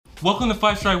Welcome to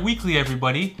 5 Star Weekly,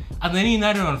 everybody. Atlanta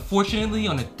United are unfortunately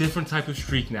on a different type of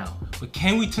streak now. But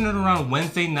can we turn it around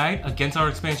Wednesday night against our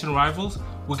expansion rivals?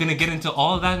 We're going to get into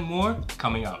all of that and more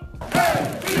coming up.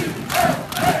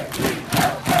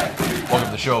 Welcome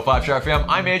to the show, 5 Star Fam.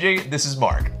 I'm AJ, this is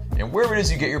Mark. And wherever it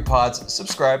is you get your pods,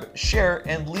 subscribe, share,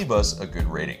 and leave us a good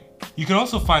rating. You can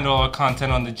also find all our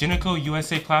content on the Jinico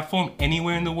USA platform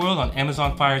anywhere in the world on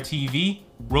Amazon Fire TV,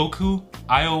 Roku,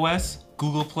 iOS,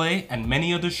 Google Play, and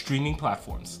many other streaming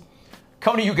platforms.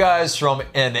 Coming to you guys from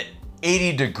an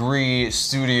 80-degree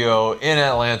studio in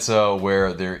Atlanta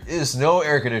where there is no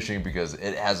air conditioning because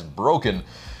it has broken.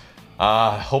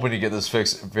 Hoping to get this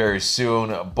fixed very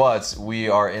soon, but we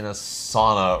are in a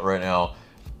sauna right now.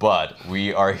 But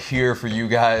we are here for you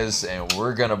guys, and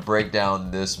we're gonna break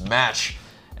down this match.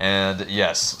 And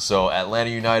yes, so Atlanta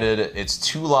United, it's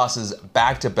 2 losses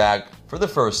back-to-back for the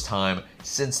first time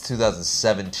since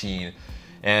 2017.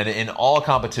 And in all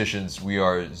competitions, we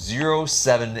are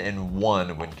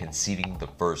 0-7-1 when conceding the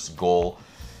first goal.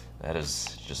 That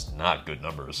is just not good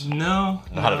numbers. No.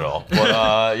 Not at all.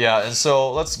 But yeah, and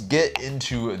so let's get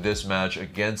into this match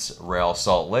against Real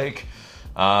Salt Lake.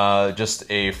 Just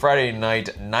a Friday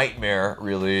night nightmare,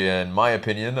 really, in my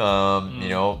opinion. You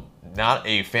know, not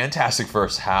a fantastic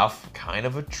first half. Kind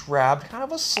of a drab, kind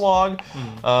of a slog.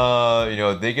 You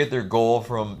know, they get their goal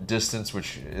from distance,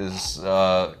 which is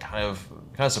kind of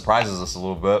surprises us a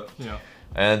little bit. Yeah.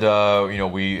 And you know,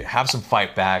 we have some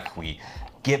fight back. We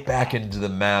get back into the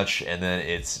match, and then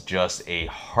it's just a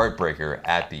heartbreaker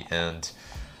at the end.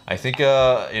 I think you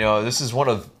know, this is one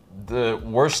of the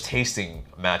worst tasting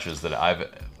matches that I've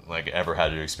ever had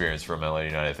to experience from Atlanta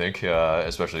United. I think,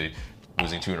 especially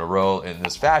losing 2 in a row in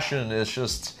this fashion. It's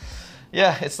just,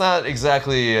 yeah, it's not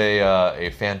exactly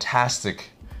a fantastic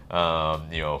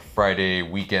you know, Friday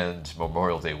weekend,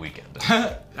 Memorial Day weekend.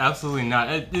 Absolutely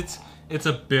not. It's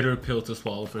a bitter pill to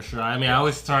swallow for sure. I mean, I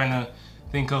was trying to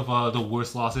think of the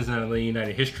worst losses in Atlanta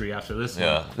United history after this one.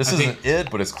 Yeah, this isn't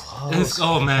it, but it's close.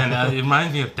 Oh man, it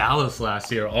reminds me of Dallas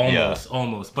last year,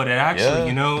 almost. But it actually,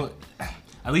 you know,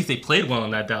 at least they played well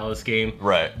in that Dallas game.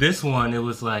 Right. This one, it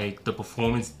was like the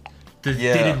performance. Did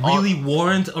it really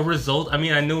warrant a result? I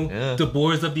mean, I know De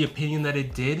Boer is of the opinion that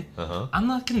it did. I'm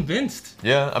not convinced.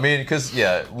 Yeah, I mean, because,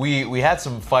 we had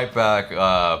some fight back,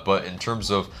 but in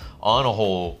terms of, on a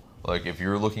whole, like, if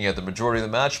you're looking at the majority of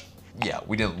the match,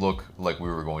 we didn't look like we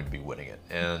were going to be winning it.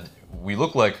 And we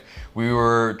looked like we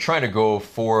were trying to go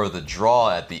for the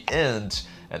draw at the end,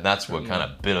 and that's what kind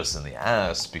of bit us in the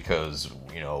ass because,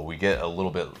 you know, we get a little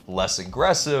bit less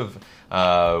aggressive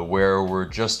where we're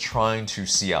just trying to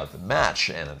see out the match,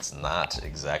 and it's not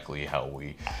exactly how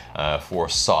we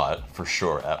foresaw it for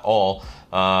sure at all.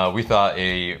 We thought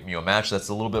a match that's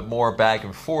a little bit more back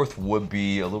and forth would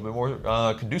be a little bit more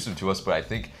conducive to us, but I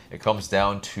think it comes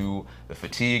down to the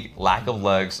fatigue, lack of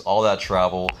legs, all that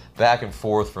travel back and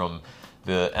forth from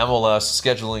the MLS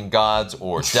scheduling gods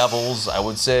or devils, I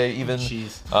would say even.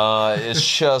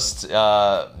 It's just, you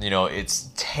know,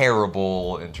 it's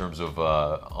terrible in terms of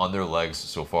on their legs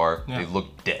so far. They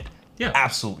look dead. Yeah.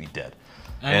 Absolutely dead.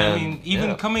 And I mean,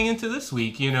 even coming into this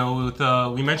week, you know, with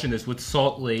we mentioned this, with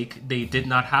Salt Lake, they did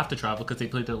not have to travel because they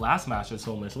played their last match at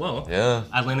home as well. Yeah.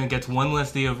 Atlanta gets 1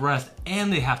 less day of rest,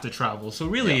 and they have to travel. So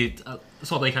really,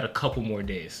 Salt Lake had a couple more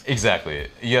days. Exactly.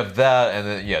 You have that, and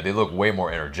then, they look way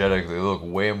more energetic. They look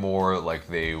way more like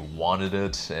they wanted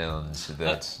it, and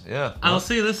that's, I'll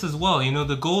say this as well. You know,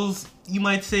 the goals, you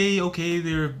might say, okay,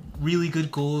 they're really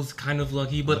good goals, kind of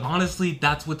lucky, but honestly,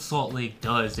 that's what Salt Lake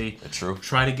does. They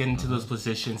try to get into those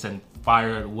positions and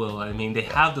fire at will. I mean, they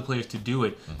have the players to do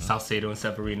it. Salcedo and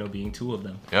Severino being 2 of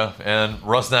them. Yeah, and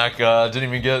Rusnak didn't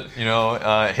even get, you know,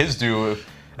 his due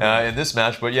in this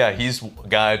match, but he's a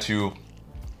guy to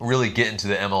really get into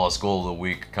the MLS goal of the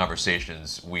week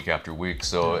conversations week after week.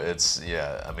 So it's,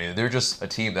 I mean, they're just a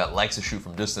team that likes to shoot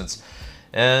from distance.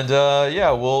 And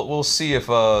we'll see if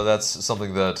that's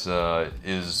something that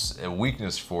is a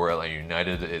weakness for Atlanta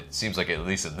United. It seems like, at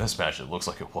least in this match, it looks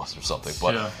like it was or something.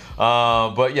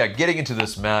 But getting into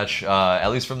this match, at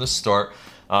least from the start,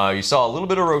 you saw a little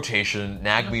bit of rotation.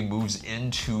 Nagbe moves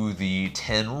into the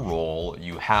 10 role.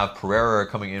 You have Pereira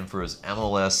coming in for his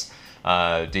MLS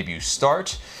debut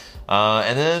start.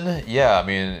 And then, I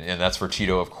mean, and that's for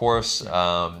Tito, of course.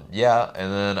 And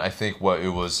then I think it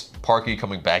was Parky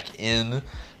coming back in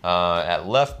at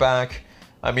left back.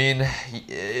 I mean,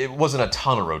 it wasn't a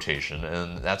ton of rotation,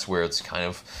 and that's where it's kind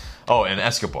of... Oh, and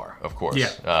Escobar, of course.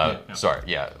 Sorry,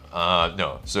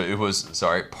 no. So it was,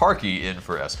 Parky in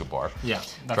for Escobar. Yeah.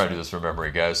 Try to do this from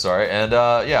memory, guys. Sorry. And,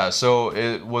 so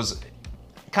it was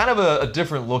kind of a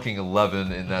different looking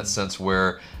 11 in that sense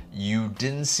where you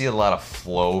didn't see a lot of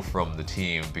flow from the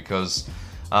team because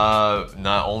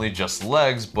not only just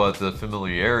legs, but the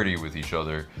familiarity with each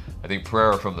other. I think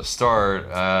Pereira from the start,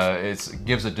 it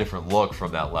gives a different look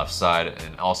from that left side,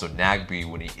 and also Nagbe,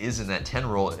 when he is in that 10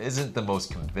 role, isn't the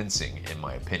most convincing, in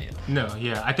my opinion. No,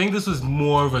 yeah. I think this was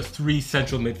more of a 3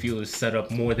 central midfielders setup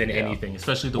more than anything,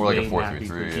 especially the more way like a 4-3-3,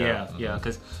 Nagbe. yeah. Yeah,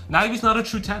 because Nagbe's not a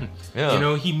true 10. Yeah. You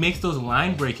know, he makes those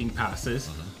line-breaking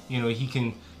passes. You know, he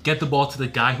can get the ball to the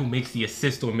guy who makes the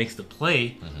assist or makes the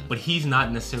play, but he's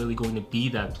not necessarily going to be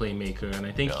that playmaker. And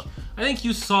I think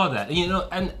you saw that. You know,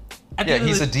 and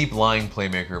he's a deep lying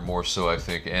playmaker more so, I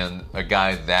think, and a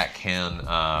guy that can,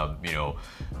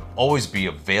 always be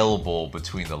available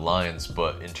between the lines.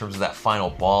 But in terms of that final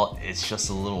ball, it's just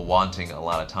a little wanting a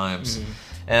lot of times,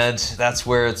 and that's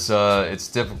where it's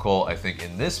difficult. I think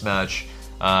in this match,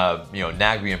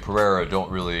 Nagbe and Pereira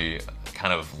don't really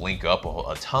kind of link up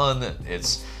a ton.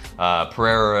 It's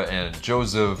Pereira and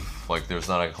Joseph. Like, there's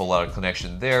not a whole lot of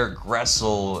connection there.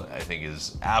 Gressel, I think,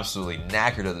 is absolutely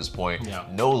knackered at this point. Yeah.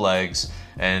 No legs,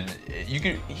 and you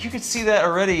could see that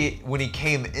already when he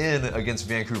came in against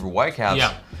Vancouver Whitecaps.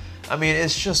 Yeah. I mean,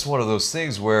 it's just one of those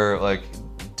things where, like,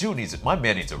 my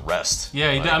man needs a rest.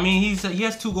 Yeah, like, I mean, he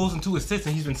has 2 goals and 2 assists,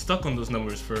 and he's been stuck on those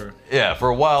numbers for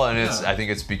a while, and I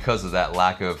think it's because of that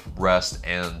lack of rest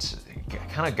and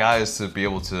kind of guys to be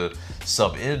able to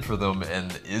sub in for them.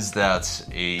 And is that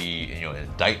an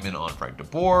indictment on Frank de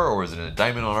Boer, or is it an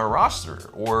indictment on our roster,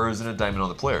 or is it an indictment on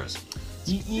the players?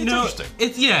 You know,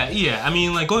 it's yeah. I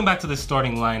mean, like, going back to the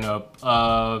starting lineup,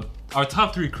 our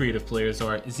top 3 creative players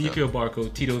are Ezequiel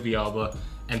Barco, Tito Villalba,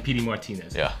 and Pity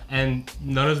Martinez. Yeah. And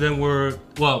none of them were,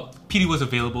 well, Pity was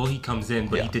available, he comes in,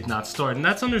 but he did not start. And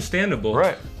that's understandable.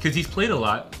 Right. Because he's played a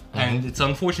lot, and it's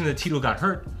unfortunate that Tito got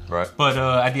hurt. Right. But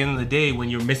at the end of the day, when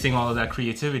you're missing all of that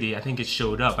creativity, I think it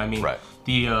showed up. I mean,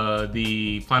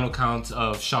 the final count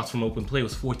of shots from open play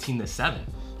was 14-7.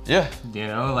 Yeah. You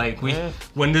know, like,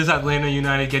 when does Atlanta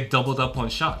United get doubled up on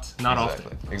shots? Not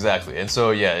often. Exactly. And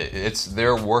so,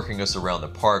 they're working us around the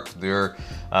park. They're,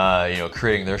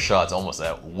 creating their shots almost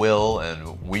at will,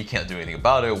 and we can't do anything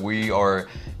about it. We are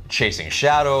chasing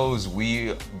shadows.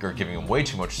 We are giving them way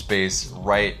too much space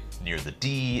right near the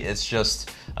D. It's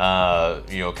just, kind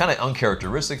of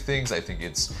uncharacteristic things. I think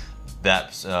it's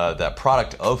that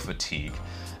product of fatigue.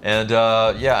 And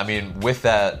I mean, with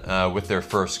that, with their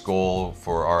first goal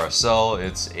for RSL,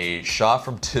 it's a shot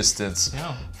from distance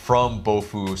from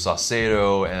Bofu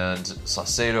Saucedo, and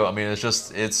Saucedo. I mean,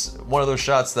 it's one of those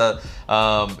shots that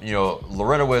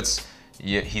Lorenowitz,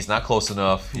 he's not close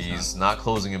enough. He's not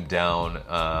closing him down,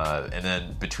 and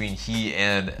then between he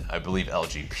and, I believe,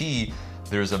 LGP,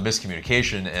 there's a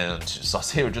miscommunication, and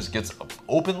Saucedo just gets an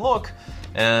open look.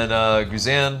 And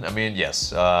Guzan, I mean,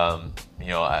 yes,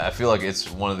 I feel like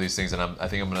it's one of these things, and I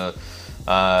think I'm gonna,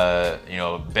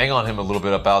 bang on him a little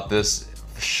bit about this.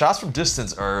 Shots from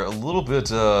distance are a little bit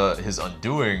his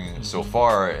undoing so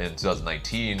far in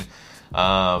 2019. You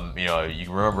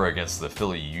remember against the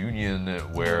Philly Union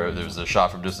where there was a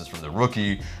shot from distance from the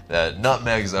rookie that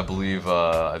nutmegs, I believe,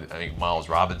 I think Miles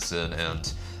Robinson,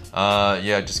 and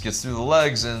it just gets through the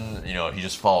legs, and he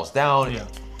just falls down. Yeah.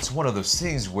 It's one of those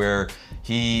things where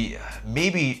he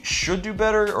maybe should do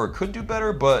better or could do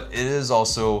better, but it is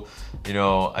also,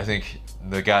 I think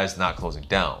the guy's not closing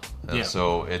down, and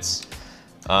so it's.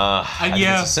 I think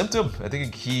it's a symptom. I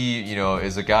think he,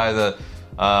 is a guy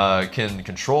that can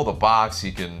control the box.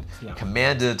 He can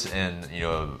command it, and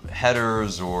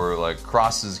headers or like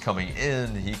crosses coming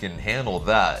in, he can handle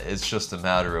that. It's just a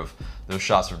matter of those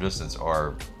shots from distance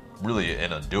are really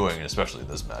an undoing, especially in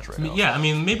this match right now. Yeah, I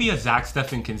mean, maybe a Zach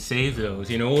Steffen can save those,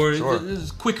 or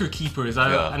there's quicker keepers.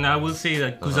 And I will say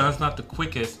that Guzan's not the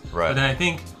quickest, but then I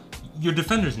think your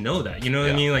defenders know that. You know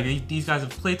what I mean? Like, these guys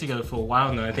have played together for a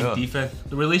while now. I think defense,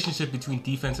 the relationship between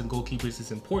defense and goalkeepers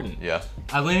is important. Yeah.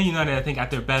 Atlanta United, I think,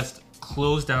 at their best,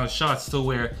 close down shots to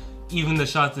where even the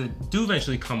shots that do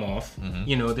eventually come off,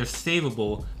 they're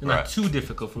savable. They're not too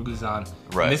difficult for Guzan.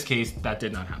 In this case, that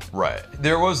did not happen. Right.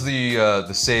 There was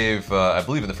the save, I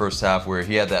believe, in the first half where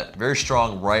he had that very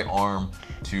strong right arm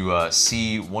to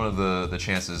see one of the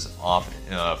chances off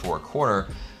for a corner.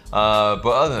 But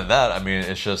other than that, I mean,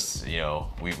 it's just,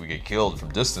 we get killed from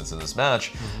distance in this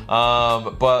match.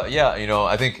 But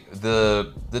I think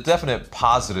the definite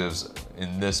positives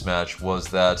in this match was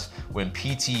that when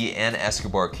PT and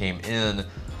Escobar came in,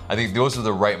 I think those are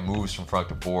the right moves from Frank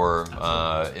de Boer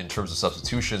in terms of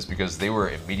substitutions, because they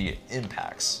were immediate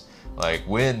impacts. Like,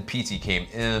 when PT came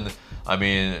in, I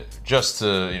mean, just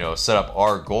to set up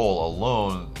our goal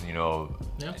alone,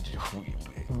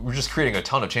 we're just creating a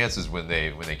ton of chances when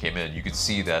they came in. You could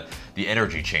see that the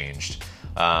energy changed.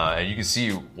 And you can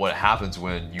see what happens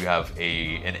when you have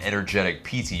an energetic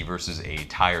PT versus a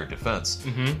tired defense.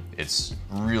 It's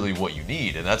really what you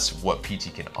need, and that's what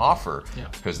PT can offer.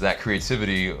 Because that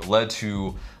creativity led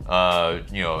to,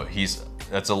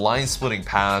 that's a line splitting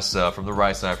pass from the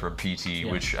right side from PT,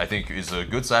 which I think is a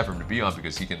good side for him to be on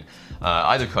because he can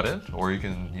either cut in or he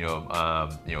can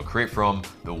create from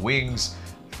the wings.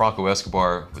 Franco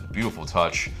Escobar with a beautiful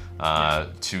touch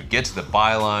to get to the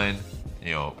byline.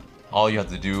 All you have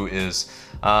to do is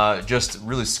just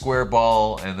really square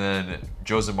ball, and then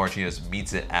Joseph Martinez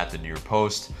meets it at the near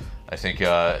post. I think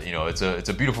it's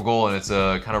a beautiful goal, and it's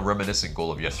a kind of reminiscent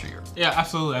goal of yesteryear. Yeah,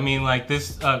 absolutely. I mean, like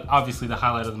this, obviously the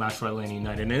highlight of the match for Atlanta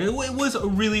United, and it was a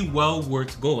really well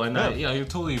worked goal. And I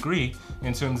totally agree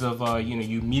in terms of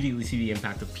you immediately see the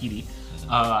impact of PD.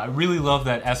 I really love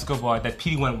that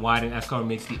PD went wide and Escobar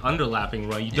makes the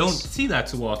underlapping run. You don't see that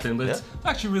too often, but it's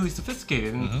actually really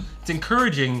sophisticated, and it's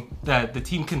encouraging that the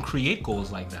team can create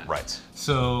goals like that. Right.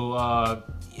 So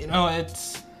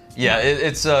it's. Yeah,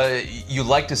 it's you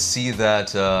like to see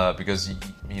that because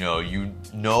you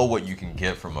know what you can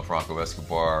get from a Franco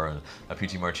Escobar and a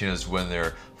PT Martinez when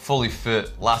they're fully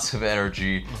fit, lots of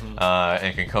energy,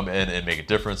 and can come in and make a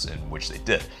difference, in which they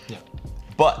did. Yeah.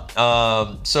 But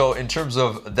so in terms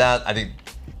of that, I think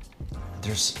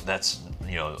that's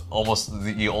almost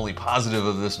the only positive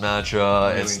of this match.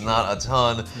 It's not a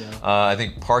ton. I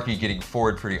think Parky getting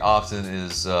forward pretty often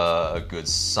is a good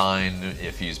sign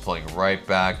if he's playing right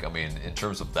back. I mean, in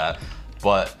terms of that,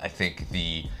 but I think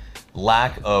the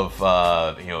lack of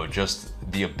just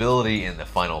the ability in the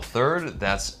final third,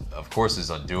 that's of course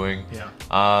his undoing.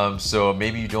 So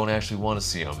maybe you don't actually want to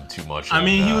see him too much. I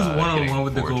mean, he was one-on-one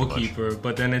with the goalkeeper,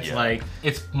 but then it's like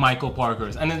it's Michael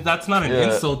Parker's, and that's not an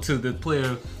insult to the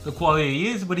player, the quality he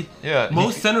is, but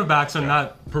most center backs are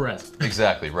not Perez.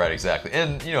 Exactly,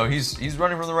 and he's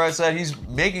running from the right side. He's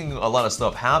making a lot of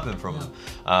stuff happen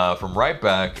from right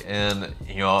back, and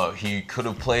he could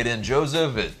have played in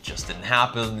Joseph. It just didn't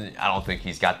happen. I don't think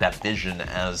he's got that vision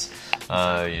as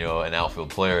an outfield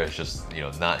player. It's just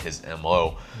not his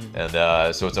MO, and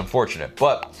so it's unfortunate.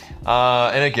 But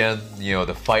and again,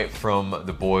 the fight from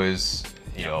the boys,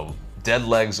 dead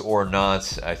legs or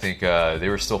not, I think they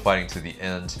were still fighting to the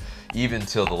end, even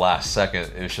till the last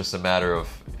second. It's just a matter of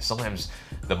sometimes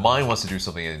the mind wants to do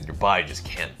something and your body just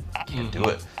can't do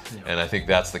it. And I think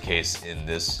that's the case in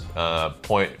this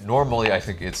point. Normally, I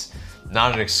think it's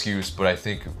not an excuse, but I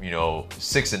think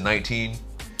 6 and 19.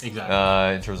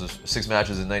 Exactly. In terms of 6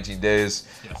 matches in 19 days,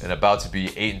 and about to be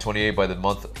 8 and 28 by the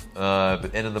month,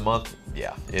 end of the month.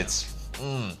 Yeah, it's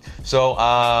so.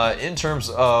 In terms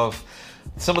of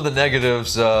some of the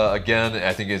negatives, again,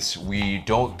 I think we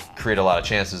don't create a lot of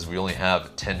chances. We only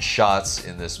have 10 shots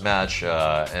in this match,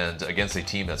 and against a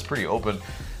team that's pretty open.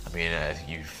 I mean,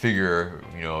 you figure,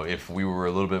 if we were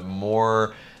a little bit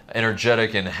more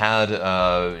energetic and had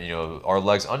our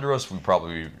legs under us, we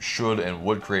probably should and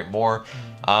would create more.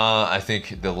 I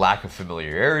think the lack of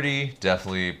familiarity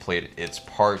definitely played its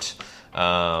part.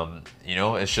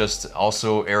 It's just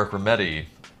also Eric Remedi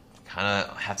kind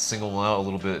of had to single him out a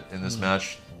little bit in this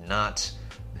match. Not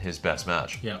his best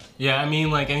match. Yeah. I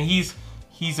mean, and he's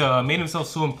made himself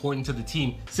so important to the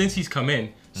team since he's come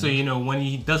in. So when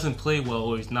he doesn't play well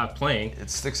or he's not playing, it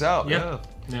sticks out. Yeah.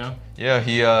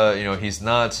 He's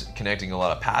not connecting a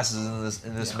lot of passes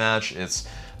in this match. It's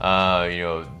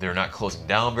they're not closing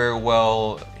down very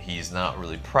well. He's not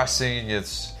really pressing.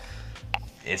 It's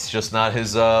just not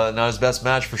his best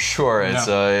match for sure.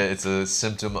 No. It's a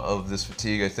symptom of this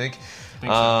fatigue, I think.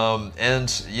 So. And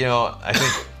I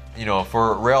think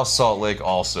for Real Salt Lake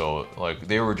also, like,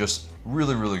 they were just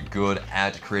really, really good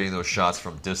at creating those shots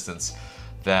from distance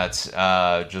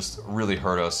that just really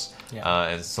hurt us,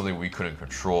 and something we couldn't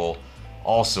control.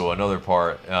 Also, another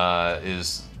part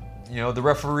is the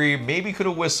referee maybe could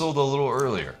have whistled a little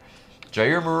earlier.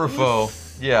 Jair Marufo,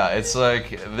 it's like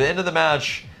the end of the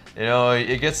match.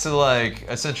 It gets to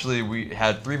essentially we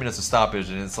had 3 minutes of stoppage,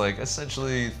 and it's like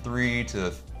essentially 3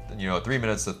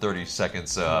 minutes to 30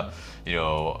 seconds gone,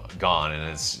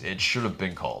 and it should have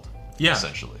been called.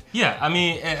 Essentially. Yeah, I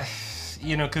mean,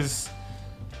 because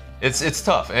it's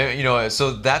tough, and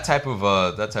so that type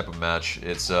of match,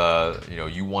 it's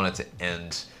you want it to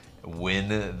end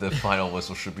when the final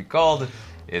whistle should be called.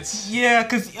 It's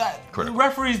because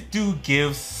referees do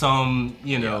give some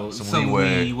some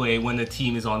leeway when the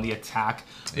team is on the attack.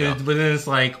 But then it's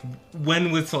like,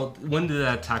 when did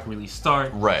that attack really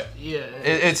start? Right. Yeah.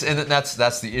 And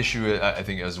that's the issue, I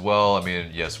think, as well. I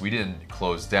mean, yes, we didn't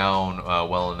close down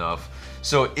well enough.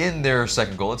 So in their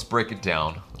second goal, let's break it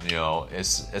down.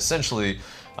 It's essentially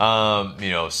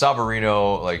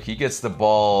Savarino, like, he gets the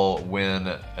ball when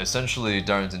essentially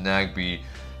Darlington Nagbe,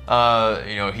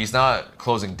 he's not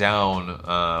closing down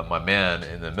my man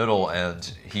in the middle, and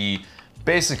he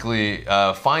basically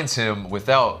finds him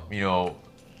without,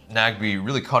 Nagbe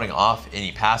really cutting off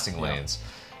any passing lanes.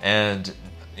 And,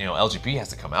 LGP has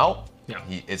to come out. Yeah.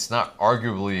 It's not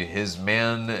arguably his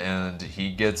man, and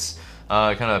he gets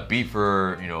kind of beat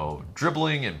for,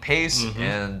 dribbling and pace,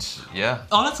 and yeah.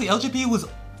 Honestly, LGP was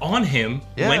on him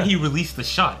when he released the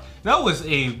shot. That was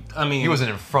he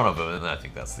wasn't in front of him, and I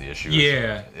think that's the issue.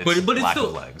 Yeah, but it's lack still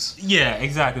of legs. Yeah,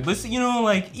 exactly. But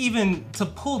even to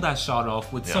pull that shot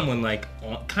off with someone like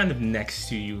kind of next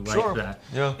to you like that,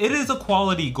 it is a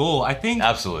quality goal. I think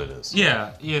absolutely it is.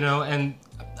 Yeah, and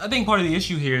I think part of the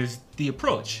issue here is the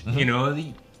approach. At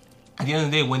the end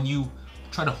of the day, when you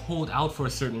try to hold out for a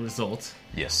certain result,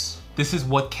 this is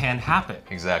what can happen.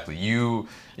 Exactly.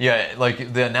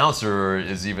 Like the announcer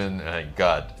is even,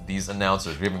 God, these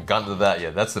announcers, we haven't gotten to that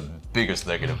yet. That's the biggest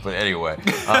negative. But anyway,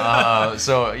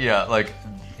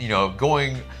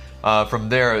 going from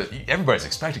there, everybody's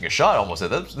expecting a shot almost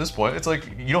at this point. It's like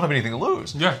you don't have anything to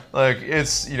lose. Yeah. Like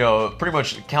it's, pretty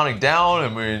much counting down. I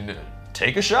mean,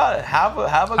 take a shot, have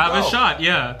a shot,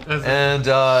 yeah. And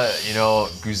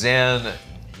Guzan,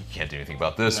 he can't do anything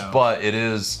about this, but it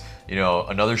is,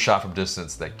 another shot from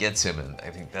distance that gets him, and I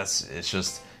think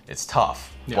it's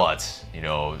tough, but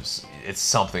it's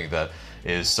something that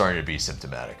is starting to be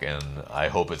symptomatic, and I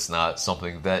hope it's not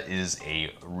something that is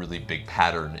a really big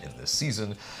pattern in this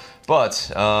season.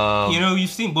 But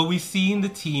we've seen the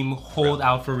team hold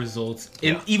out for results,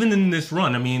 even in this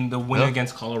run. I mean, the win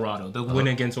against Colorado, the win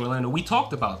against Orlando. We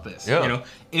talked about this. Yeah.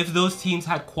 If those teams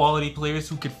had quality players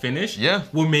who could finish,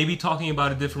 we're maybe talking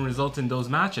about a different result in those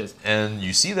matches. And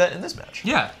you see that in this match.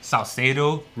 Yeah,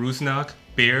 Salcedo, Rusnak,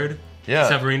 Baird,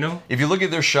 Severino. If you look at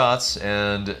their shots,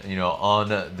 and on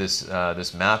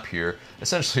this map here,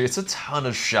 essentially it's a ton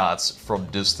of shots from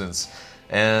distance.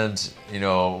 And,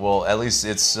 at least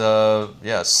it's,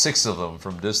 6 of them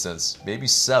from distance, maybe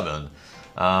 7.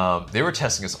 They were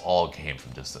testing us all game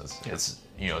from distance. Yeah. It's,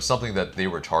 something that they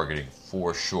were targeting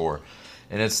for sure.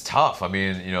 And it's tough. I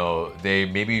mean, they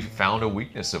maybe found a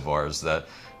weakness of ours that,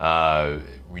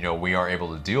 we aren't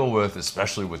able to deal with,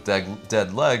 especially with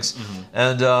dead legs.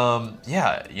 And,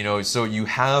 so you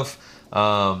have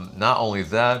not only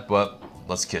that, but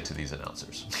let's get to these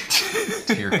announcers.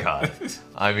 Dear God.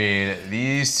 I mean,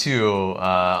 these two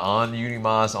on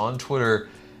Unimas, on Twitter,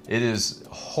 it is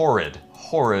horrid.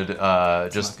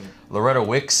 Just Loretta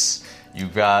Wicks.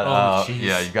 You've got,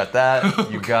 you've got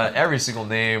that. You've got every single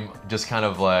name just kind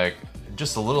of like,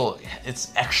 just a little,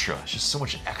 it's extra. It's just so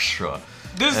much extra.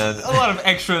 There's a lot of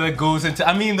extra that goes into.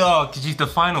 I mean, the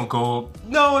final goal.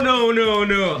 No. No,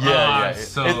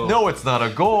 it's not a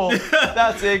goal.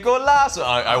 That's a golazo.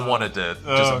 I wanted to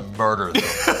just murder them,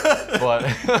 but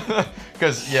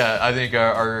because I think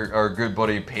our good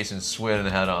buddy Payson Swin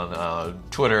had on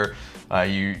Twitter.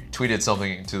 You tweeted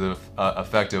something to the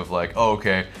effect of like,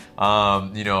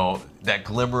 that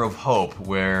glimmer of hope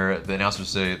where the announcers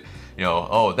say,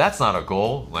 that's not a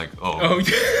goal. Like,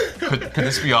 could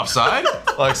this be offside?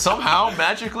 Like somehow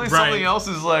magically something else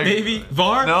is like maybe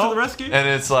VAR to the rescue. And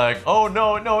it's like,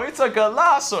 no, it's a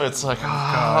golazo. It's like,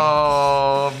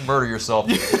 murder yourself.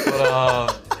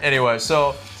 But anyway,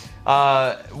 so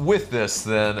with this,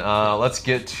 then let's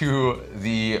get to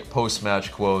the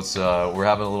post-match quotes. We're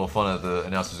having a little fun at the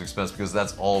announcer's expense because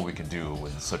that's all we can do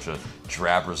when such a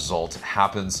drab result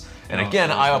happens. And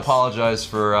again, I apologize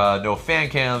for no fan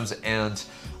cams and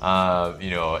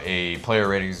a player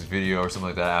ratings video or something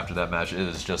like that after that match.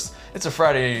 It's a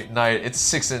Friday night. It's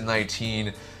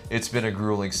 6-19. It's been a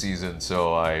grueling season,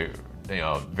 so I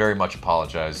very much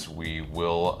apologize. We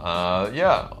will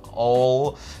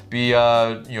all be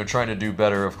trying to do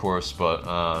better, of course, but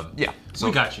so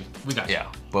we got you.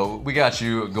 Yeah, but we got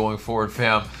you going forward,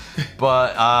 fam.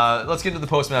 But let's get into the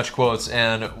post-match quotes,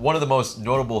 and one of the most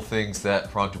notable things that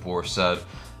Frank de Boer said,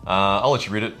 I'll let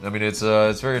you read it. I mean, it's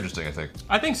very interesting, I think.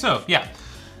 I think so, yeah.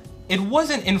 It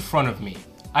wasn't in front of me.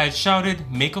 I had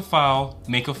shouted, make a foul,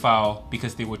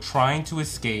 because they were trying to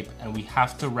escape, and we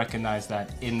have to recognize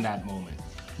that in that moment.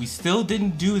 We still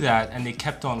didn't do that, and they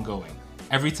kept on going.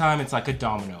 Every time it's like a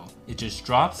domino. It just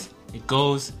drops, it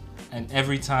goes, and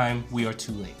every time we are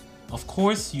too late. Of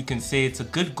course, you can say it's a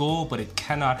good goal, but it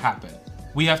cannot happen.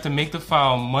 We have to make the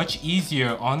foul much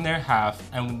easier on their half,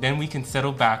 and then we can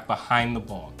settle back behind the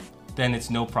ball. Then it's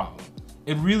no problem.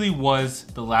 It really was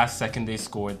the last second they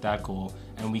scored that goal,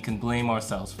 and we can blame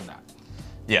ourselves for that.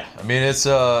 Yeah, I mean, it's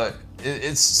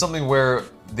something where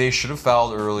they should have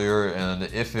fouled earlier, and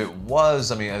if it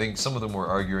was, I mean, I think some of them were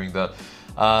arguing that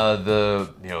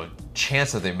the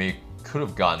chance that they could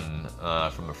have gotten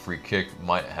from a free kick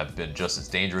might have been just as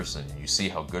dangerous, and you see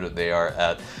how good they are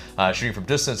at shooting from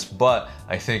distance. But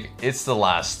I think it's the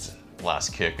last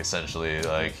kick, essentially.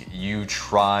 Like, you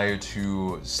try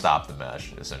to stop the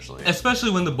match, essentially. Especially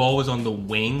when the ball was on the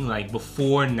wing, like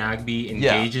before Nagbe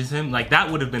engages him. Like, that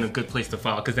would have been a good place to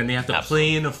foul, because then they have to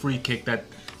play in a free kick that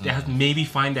they have to maybe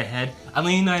find a head.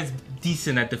 Atlanta is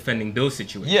decent at defending those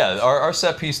situations. Yeah, our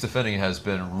set piece defending has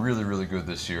been really, really good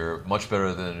this year, much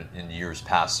better than in years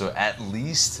past. So at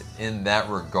least in that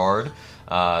regard,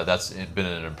 that's been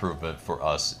an improvement for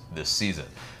us this season.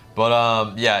 But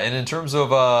and in terms of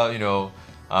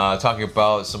talking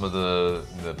about some of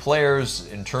the players,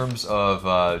 in terms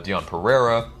of Dion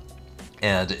Pereira,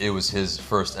 and it was his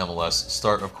first MLS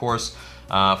start, of course.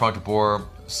 Frank de Boer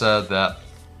said that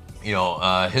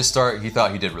his start, he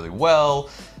thought he did really well,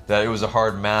 that it was a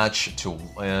hard match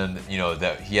and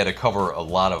that he had to cover a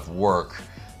lot of work,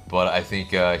 but I think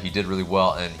he did really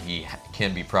well, and he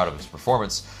can be proud of his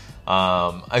performance.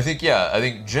 I think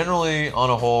generally on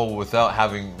a whole, without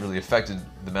having really affected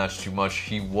the match too much,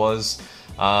 he was,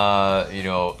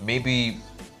 maybe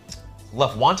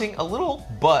left wanting a little,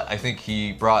 but I think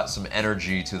he brought some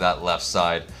energy to that left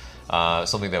side,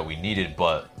 something that we needed.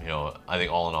 But, I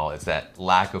think all in all, it's that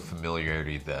lack of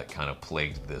familiarity that kind of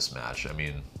plagued this match.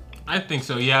 I think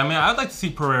so. Yeah, I'd like to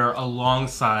see Pereira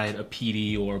alongside a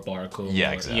PD or a Barco.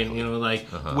 Yeah, exactly.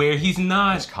 Where he's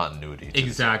not... There's continuity.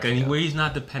 Exactly. And where he's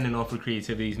not dependent on for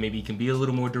creativity. Maybe he can be a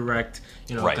little more direct.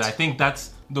 Right. I think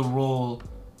that's the role.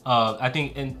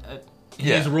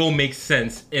 His role makes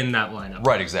sense in that lineup.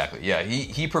 Right, exactly. Yeah,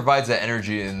 he provides that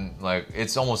energy, and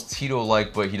it's almost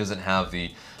Tito-like, but he doesn't have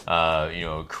the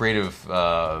creative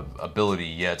ability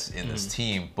yet in this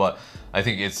team. But I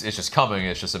think it's just coming.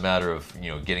 It's just a matter of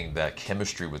getting that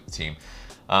chemistry with the team.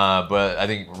 But I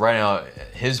think right now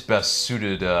his best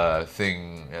suited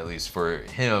thing, at least for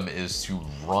him, is to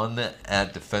run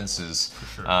at defenses, for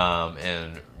sure.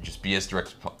 And just be as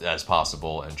direct as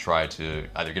possible and try to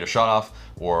either get a shot off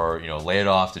or lay it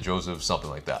off to Joseph, something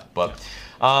like that. But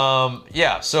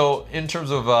so in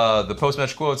terms of the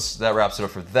post-match quotes, that wraps it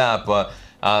up for that. But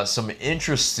some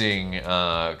interesting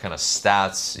kind of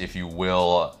stats, if you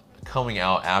will, coming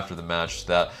out after the match,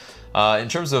 that in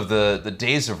terms of the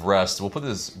days of rest, we'll put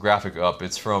this graphic up.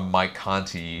 It's from Mike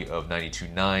Conti of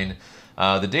 92.9.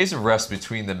 The days of rest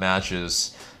between the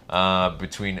matches,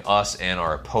 between us and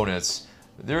our opponents,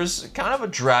 there's kind of a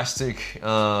drastic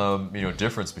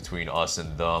difference between us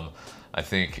and them. I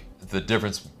think the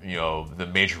difference, the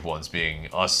major ones being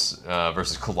us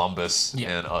versus Columbus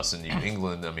and us in New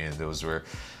England. Those were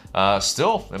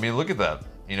still, look at that.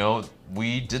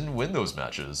 We didn't win those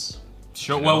matches.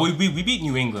 Sure. Well, we beat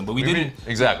New England, but we didn't.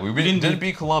 Exactly. We didn't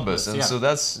beat Columbus. And so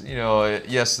that's,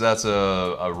 yes, that's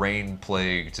a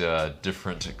rain-plagued,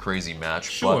 different, crazy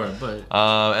match. Sure, but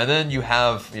and then you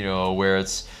have, where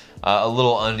it's a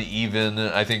little uneven.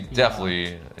 I think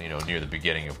definitely, near the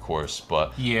beginning, of course.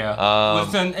 But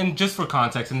and just for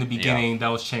context, in the beginning, that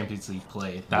was Champions League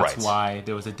play. That's why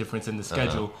there was a difference in the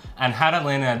schedule. And had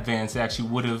Atlanta advanced, they actually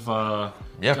would have.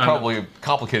 Probably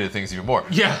complicated things even more.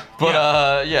 Yeah. But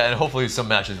and hopefully some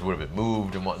matches would have been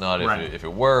moved and whatnot if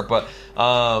it were. But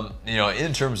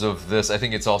in terms of this, I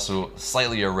think it's also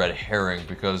slightly a red herring,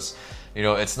 because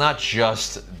it's not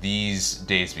just these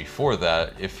days before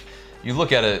that. If you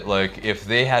look at it, like, if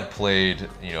they had played,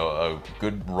 a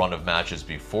good run of matches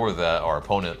before that, our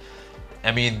opponent,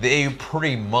 they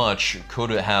pretty much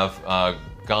could have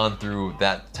gone through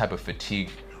that type of fatigue.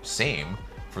 Same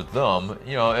for them.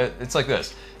 It's like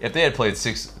this. If they had played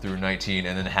 6 through 19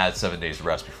 and then had 7 days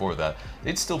rest before that,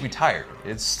 they'd still be tired.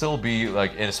 It'd still be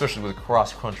and especially with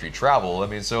cross-country travel.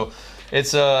 So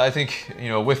it's, I think,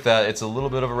 with that, it's a little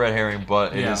bit of a red herring,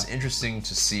 but it is interesting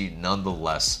to see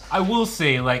nonetheless. I will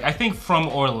say, I think from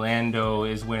Orlando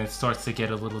is when it starts to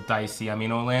get a little dicey.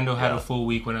 Orlando had a full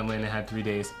week when Atlanta had 3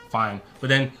 days. Fine. But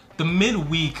then the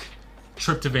midweek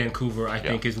trip to Vancouver, I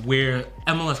think, is where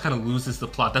MLS kind of loses the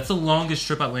plot. That's the longest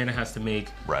trip Atlanta has to make.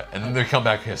 Right, and then they come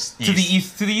back east. To the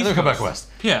east. And then they come back west.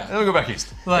 Yeah. And then they go back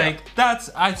east.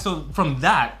 So from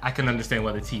that, I can understand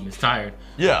why the team is tired.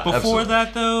 Yeah, Before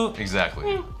that, though.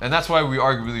 Exactly. And that's why we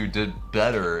arguably did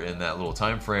better in that little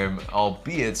time frame,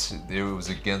 albeit it was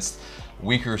against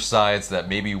weaker sides that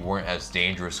maybe weren't as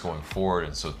dangerous going forward,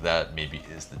 and so that maybe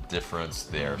is the difference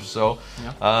there. So,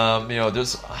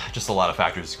 there's just a lot of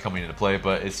factors coming into play,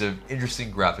 but it's an interesting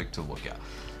graphic to look at.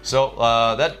 So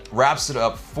that wraps it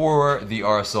up for the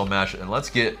RSL match, and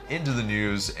let's get into the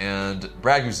news. And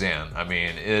Brad Guzan,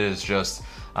 it is just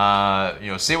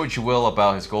say what you will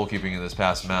about his goalkeeping in this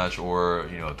past match or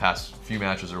the past few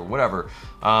matches or whatever.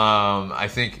 I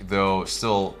think though,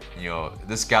 still,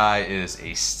 this guy is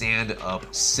a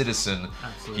stand-up citizen.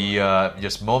 Absolutely. He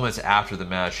just moments after the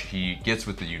match, he gets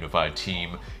with the unified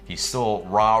team. He's still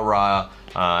rah-rah,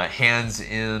 hands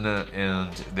in,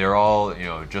 and they're all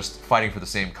just fighting for the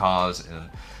same cause. And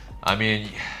I mean,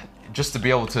 just to be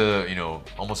able to,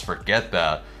 almost forget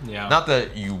that. Yeah. Not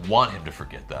that you want him to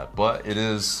forget that, but it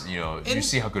is, you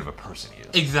see how good of a person he is.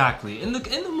 Exactly. In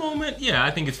the moment, yeah,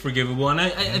 I think it's forgivable, and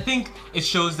I think it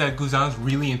shows that Guzan's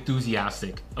really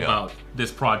enthusiastic about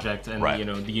this project and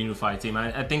the unified team.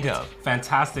 I think it's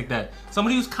fantastic that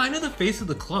somebody who's kind of the face of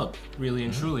the club, really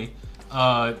and truly,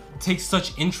 takes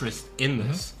such interest in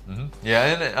this. Yeah,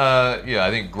 and I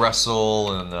think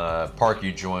Gressel and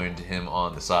Parky joined him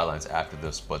on the sidelines after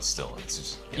this, but still, it's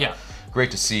just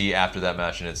great to see after that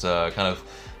match, and it's kind of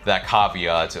that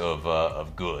caveat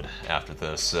of good after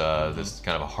this this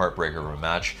kind of a heartbreaker of a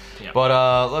match. Yeah.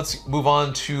 But let's move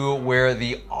on to where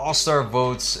the All-Star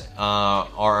votes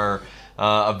are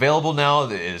available now.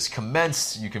 It is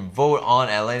commenced. You can vote on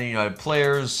Atlanta United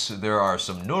players. There are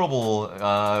some notable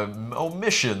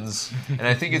omissions, and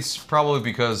I think it's probably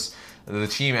because the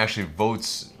team actually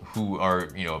votes who are,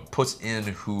 puts in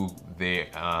who they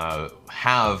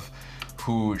have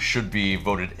who should be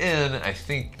voted in. I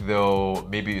think, though,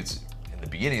 maybe it's in the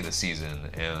beginning of the season,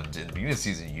 and in the beginning of the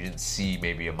season, you didn't see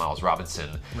maybe a Miles Robinson,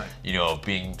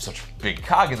 being such a big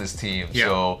cog in this team. Yeah.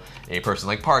 So a person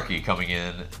like Parky coming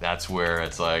in, that's where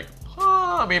it's like,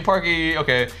 I mean, Parky,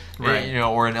 okay, right.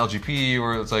 Or an LGP,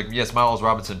 or it's like, yes, Miles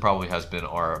Robinson probably has been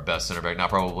our best center back.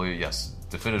 Not probably, yes,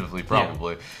 definitively,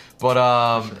 probably. Yeah. But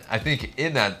I think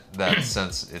in that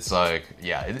sense, it's like,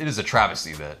 it is a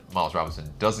travesty that Miles Robinson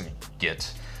doesn't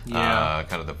get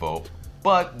kind of the vote.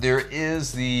 But there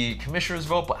is the commissioner's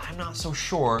vote, but I'm not so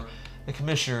sure the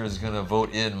commissioner is going to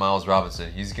vote in Miles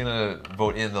Robinson. He's going to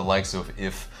vote in the likes of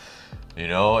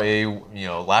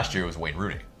last year it was Wayne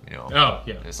Rooney.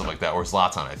 And stuff like that, or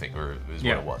Zlatan, I think, or is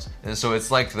what it was. And so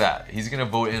it's like that. He's going to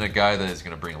vote in a guy that is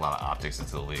going to bring a lot of optics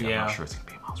into the league. Yeah. I'm not sure it's going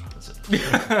to be Miles Robinson.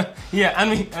 I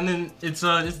mean, and then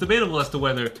it's debatable as to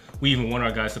whether we even want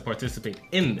our guys to participate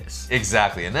in this.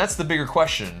 Exactly, and that's the bigger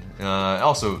question.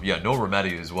 Also, no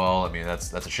Remedi as well. I mean,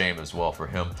 that's a shame as well for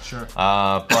him. Sure.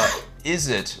 But is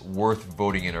it worth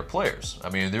voting in our players? I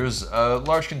mean, there's a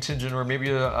large contingent, or maybe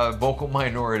a vocal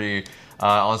minority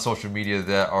on social media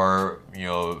that are,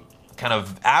 kind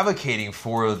of advocating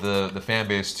for the fan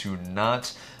base to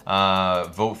not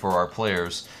vote for our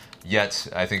players. Yet,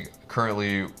 I think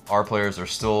currently our players are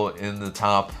still in the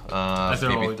top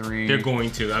maybe 3. They're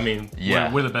going to. I mean,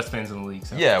 we're the best fans in the league.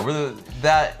 So. Yeah,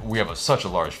 we have such a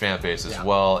large fan base as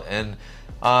well, and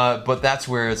but that's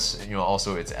where it's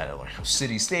also it's at Atlantic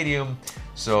City Stadium,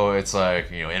 so it's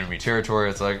like enemy territory.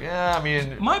 It's like I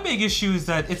mean, my big issue is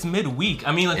that it's midweek.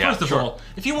 I mean, first of all,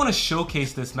 if you want to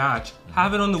showcase this match,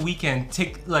 have it on the weekend.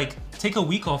 Take a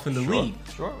week off in the league.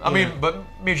 Sure. I mean, but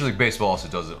Major League Baseball also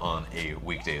does it on a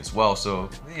weekday as well, so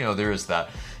there is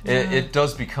that. It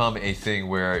does become a thing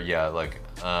where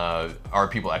are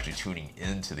people actually tuning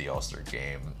into the All-Star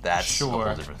game? That's a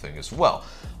whole different thing as well.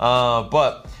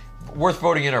 But worth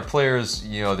voting in our players,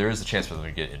 there is a chance for them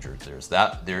to get injured. There's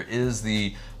that. There is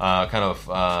the kind of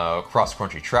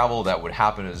cross-country travel that would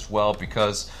happen as well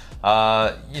because,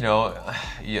 they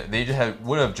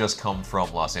would have just come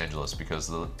from Los Angeles because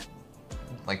the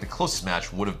closest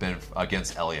match would have been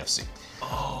against LAFC.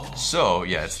 Oh. So,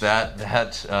 it's that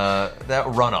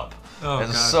run-up. Oh,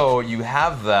 and God. So you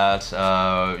have that,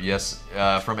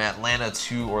 from Atlanta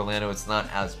to Orlando, it's not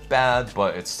as bad,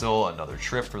 but it's still another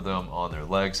trip for them on their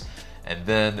legs. And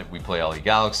then we play LA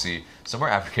Galaxy. Some are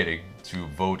advocating to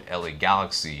vote LA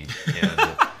Galaxy. And,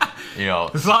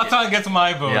 Zlatan gets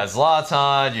my vote. Yeah,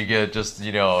 Zlatan. You get just,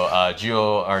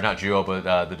 Gio, or not Gio,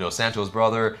 but the Dos Santos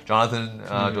brother, Jonathan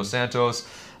Dos Santos.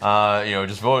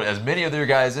 Just vote as many of their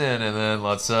guys in, and then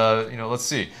let's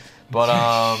see.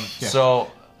 But,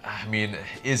 so... I mean,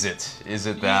 is it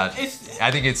that?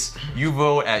 I think it's you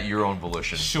vote at your own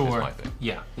volition. Sure. Is my thing.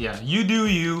 Yeah. You do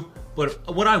you. But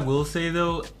what I will say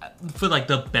though, for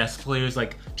the best players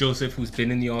like Joseph, who's been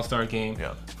in the All-Star game,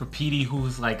 for Petey,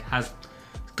 who's has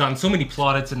gotten so many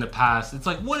plaudits in the past, it's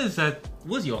what is that?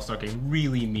 What does the All-Star game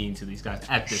really mean to these guys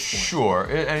at this point? Sure,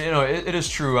 it is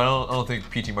true. I don't think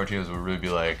P.T. Martinez would really be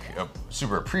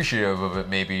super appreciative of it.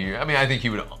 Maybe I think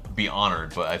he would be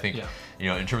honored, but I think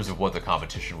in terms of what the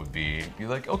competition would be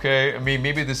okay. I mean,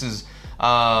 maybe this is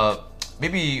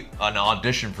maybe an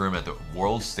audition for him at the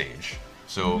world stage.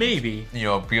 So maybe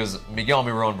because Miguel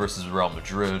Almiron versus Real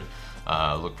Madrid.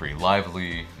 look pretty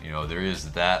lively. You know, there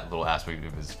is that little aspect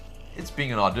of it's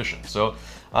being an audition. So,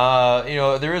 you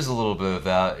know, there is a little bit of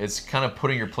that. It's kind of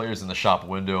putting your players in the shop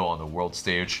window on the world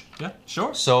stage. Yeah,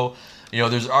 sure. So, you know,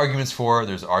 there's arguments for,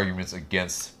 there's arguments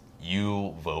against.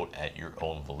 You vote at your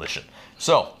own volition.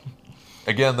 So,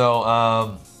 again,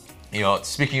 though, you know,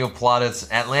 speaking of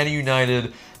plaudits, Atlanta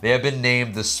United, they have been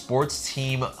named the Sports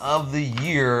Team of the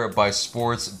Year by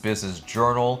Sports Business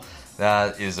Journal.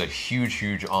 That is a huge,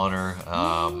 huge honor.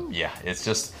 Yeah, it's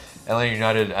just Atlanta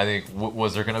United. I think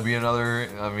was there going to be another?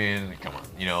 I mean, come on,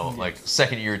 you know, like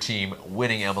second-year team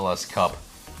winning MLS Cup.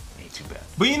 Ain't too bad.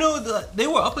 But you know, they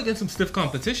were up against some stiff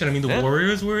competition. I mean, the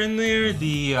Warriors were in there.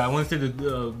 I want to say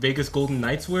the Vegas Golden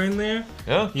Knights were in there.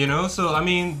 Yeah. You know, so I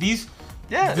mean,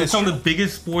 they're some of the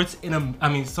biggest sports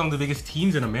some of the biggest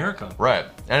teams in America. Right.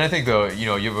 And I think, though, you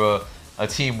know, you have a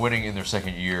team winning in their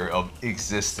second year of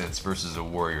existence versus the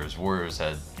Warriors. Warriors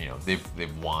had, you know,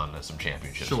 they've won some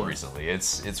championships recently.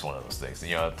 It's one of those things.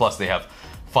 You know, plus they have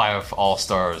 5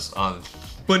 All-Stars on.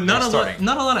 But not a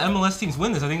lot of MLS teams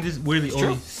win this. I think we're the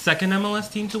only second MLS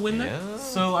team to win this.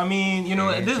 So I mean, you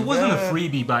know, this wasn't a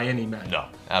freebie by any means. No,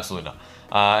 absolutely not.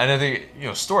 And I think, you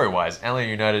know, story-wise, Atlanta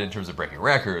United, in terms of breaking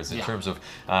records, in terms of,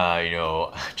 you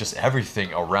know, just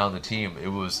everything around the team,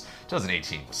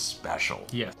 2018 was special.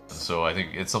 Yeah. So I think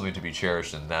it's something to be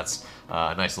cherished, and that's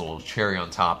a nice little cherry on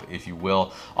top, if you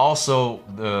will. Also,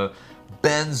 the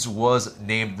Benz was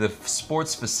named the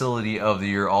Sports Facility of the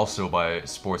Year, also by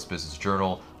Sports Business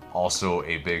Journal. Also,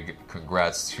 a big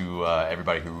congrats to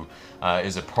everybody who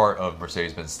is a part of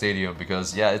Mercedes-Benz Stadium,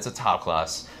 because, yeah, it's a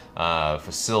top-class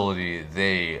facility.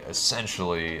 They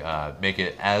essentially make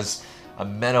it as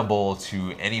amenable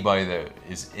to anybody that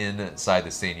is inside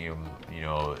the stadium. You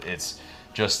know, it's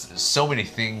just so many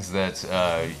things that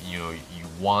you know, you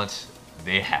want,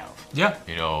 they have. Yeah.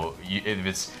 You know, if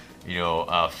it's, you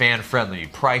know, fan-friendly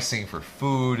pricing for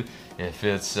food, if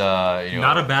it's you know,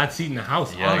 not a bad seat in the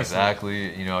house. Yeah, honestly.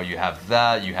 Exactly. You know, you have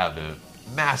that. You have the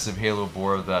massive Halo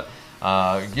board that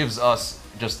gives us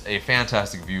just a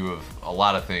fantastic view of a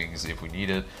lot of things if we need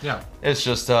it. Yeah. It's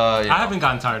just I haven't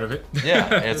gotten tired of it.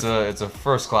 Yeah, it's a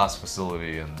first class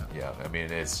facility, and yeah, I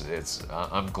mean, it's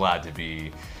I'm glad to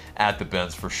be at the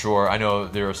Benz for sure. I know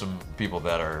there are some people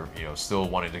that are, you know, still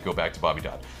wanting to go back to Bobby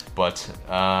Dodd, but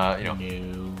you know.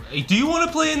 No. Hey, do you want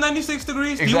to play in 96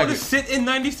 degrees? Exactly. Do you want to sit in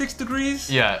 96 degrees?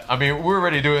 Yeah, I mean, we're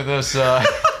already doing this in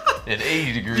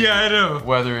 80 degrees. Yeah, I know.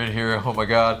 Weather in here. Oh my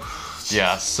God.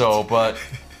 Yeah. So, but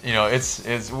you know,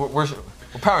 we're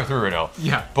powering through right now.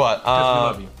 Yeah. But we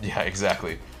love you. yeah,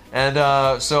 exactly.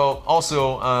 And so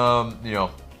also, you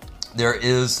know, there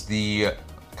is the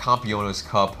Campeones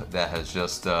Cup that has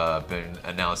just been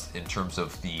announced in terms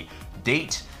of the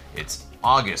date. It's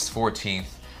August 14th,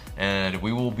 and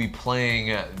we will be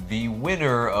playing the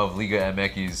winner of Liga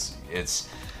MX. It's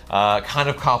kind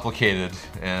of complicated,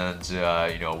 and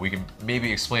you know, we can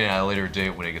maybe explain it at a later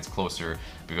date when it gets closer,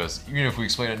 because even if we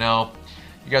explain it now,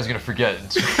 you guys are gonna forget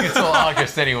until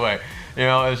August anyway. You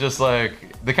know, it's just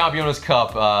like the Campeones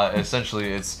Cup.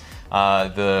 Essentially, it's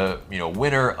the, you know,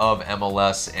 winner of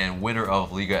MLS and winner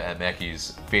of Liga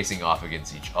MX facing off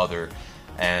against each other.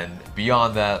 And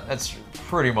beyond that, that's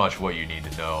pretty much what you need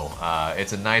to know.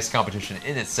 It's a nice competition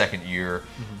in its second year.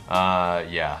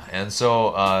 Yeah, and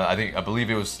so I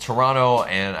believe it was Toronto,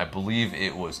 and I believe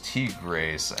it was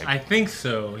Tigres. I think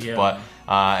so, yeah. But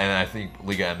and I think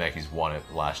Liga MX won it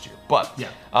last year. But yeah,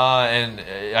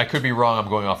 and I could be wrong. I'm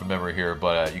going off of memory here,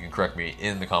 but you can correct me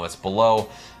in the comments below.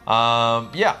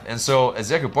 Yeah, and so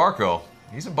Ezequiel Barco,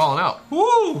 he's been balling out.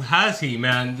 Woo, has he,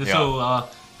 man? Yeah. So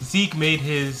Zeke made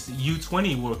his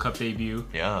U20 World Cup debut.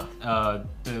 Yeah.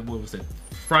 What was it?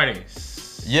 Friday.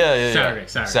 Yeah.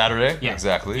 Saturday. Yeah.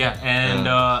 Exactly. Yeah,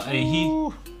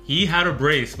 and he had a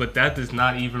brace, but that does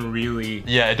not even really.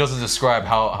 Yeah, it doesn't describe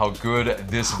how good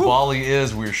this volley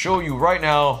is. We're showing you right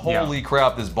now. Holy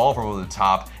crap! This ball from over the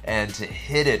top, and to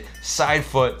hit it side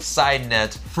foot, side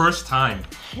net. First time.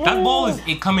 That ball is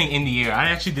coming in the air. I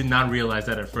actually did not realize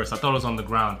that at first. I thought it was on the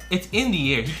ground. It's in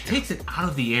the air. He takes it out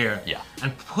of the air. Yeah.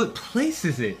 And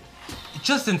places it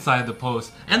just inside the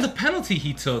post. And the penalty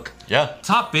he took. Yeah.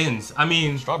 Top bins. I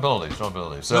mean. Strong penalty.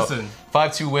 So, listen.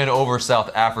 5-2 win over South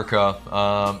Africa.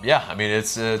 Yeah, I mean,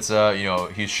 it's you know,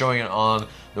 he's showing it on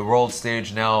the world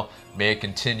stage now. May it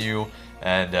continue.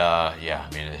 And yeah,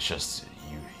 I mean, it's just,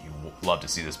 you love to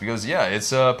see this, because yeah, it's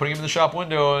putting him in the shop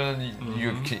window, and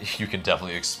you can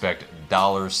definitely expect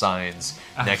dollar signs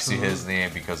next to his name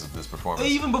because of this performance.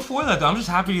 Even before that, though, I'm just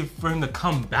happy for him to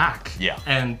come back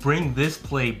and bring this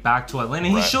play back to Atlanta.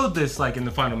 He showed this like in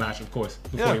the final match, of course,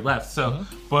 before he left. So,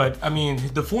 but I mean,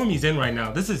 the form he's in right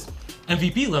now, this is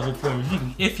MVP level form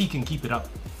if he can keep it up.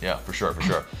 Yeah, for sure.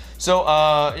 So,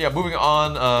 moving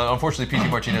on. Unfortunately, PT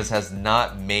Martinez has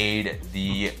not made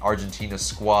the Argentina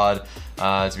squad.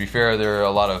 To be fair, there are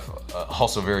a lot of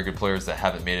also very good players that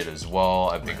haven't made it as well.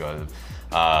 I think,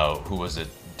 who was it?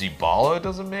 Dybala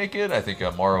doesn't make it. I think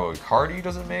Mauro Icardi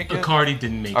doesn't make it. Icardi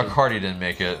didn't make it. Icardi didn't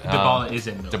make it. Dybala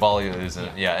isn't. Dybala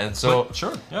isn't. Yeah, and so but,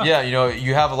 sure. Yeah,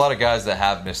 you have a lot of guys that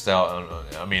have missed out.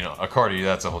 I mean, Icardi,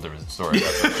 that's a whole different story.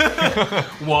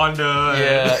 Wanda.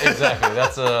 Yeah, exactly.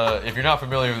 That's if you're not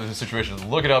familiar with the situation,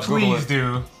 look it up. Please Google it.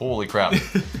 do. Holy crap!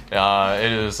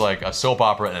 It is like a soap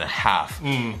opera and a half.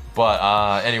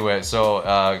 But anyway,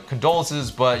 so condolences.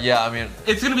 But yeah, I mean,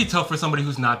 it's gonna be tough for somebody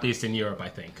who's not based in Europe, I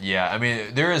think. Yeah, I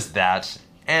mean, there is that,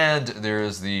 and there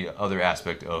is the other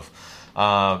aspect of,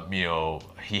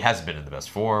 he hasn't been in the best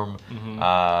form.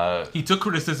 He took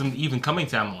criticism even coming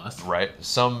to MLS. Right.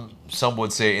 Some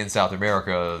would say in South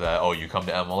America that, you come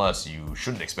to MLS, you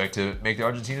shouldn't expect to make the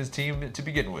Argentina's team to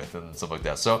begin with and stuff like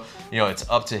that. So, it's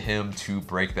up to him to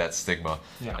break that stigma.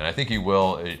 Yeah. And I think he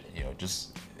will.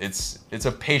 It's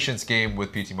a patience game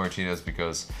with PT Martinez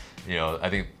because, I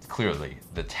think clearly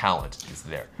the talent is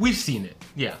there. We've seen it.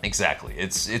 Yeah. Exactly.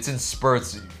 It's in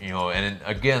spurts, and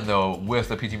again though, with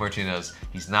the PT Martinez,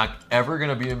 he's not ever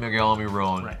going to be a Miguel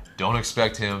Almiron. Right. Don't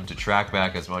expect him to track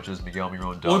back as much as Miguel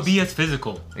Almiron does. Or be as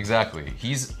physical. Exactly.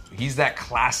 He's that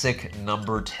classic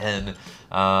number 10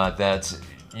 that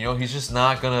he's just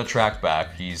not going to track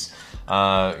back. He's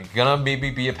gonna maybe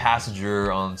be a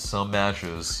passenger on some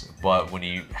matches, but when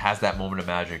he has that moment of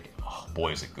magic, oh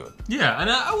boy, is it good. Yeah, and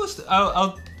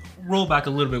I'll roll back a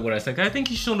little bit what I said. I think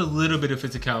he's shown a little bit of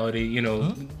physicality,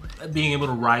 being able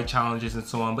to ride challenges and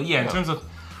so on. But yeah, in terms of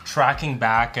tracking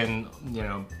back and,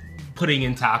 putting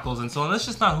in tackles and so on, that's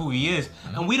just not who he is.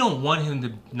 And we don't want him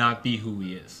to not be who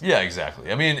he is. Yeah,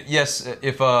 exactly. I mean, yes,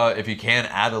 if he can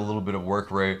add a little bit of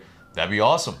work rate, that'd be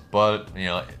awesome. But,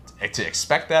 to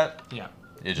expect that,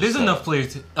 there's enough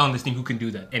players on this team who can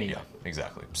do that anyway. Yeah,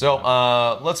 exactly. So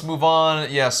let's move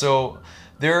on. Yeah, so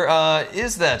there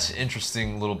is that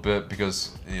interesting little bit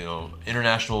because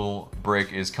international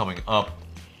break is coming up.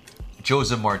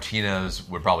 Joseph Martinez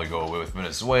would probably go away with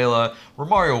Venezuela.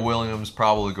 Romario Williams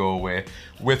probably go away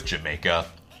with Jamaica.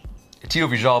 Tito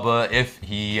Villalba, if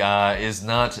he is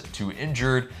not too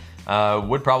injured,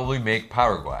 would probably make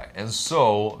Paraguay. And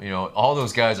so, all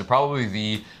those guys are probably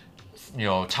the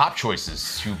top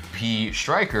choices to be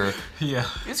striker. Yeah.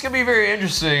 It's going to be very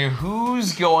interesting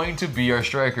who's going to be our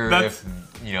striker if,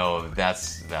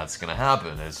 that's going to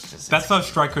happen. That's our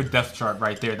striker depth chart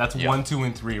right there. That's 1, 2,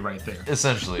 and 3 right there.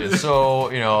 Essentially. And so,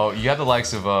 you have the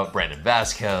likes of Brandon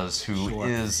Vasquez, who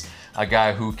is a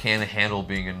guy who can handle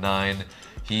being a 9.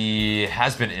 He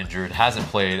has been injured, hasn't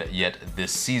played yet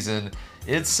this season.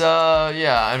 It's,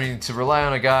 to rely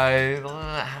on a guy,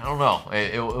 I don't know.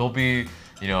 It'll be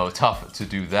tough to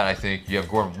do that, I think. You have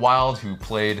Gordon Wild, who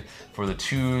played for the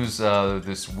Twos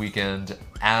this weekend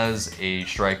as a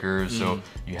striker, so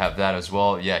you have that as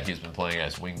well. Yeah, he's been playing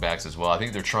as wingbacks as well. I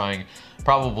think they're trying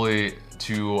probably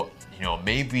to,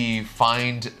 maybe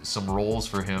find some roles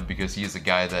for him because he is a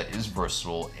guy that is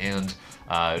versatile and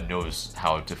knows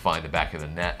how to find the back of the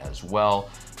net as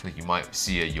well. I think you might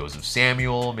see a Joseph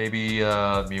Samuel maybe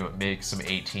make some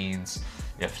 18s.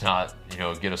 If not,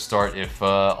 get a start if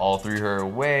all 3 are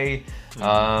away.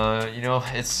 Might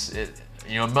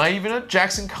even a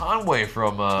Jackson Conway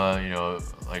from,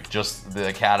 just the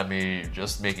academy,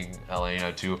 just making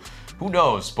Elena too. Who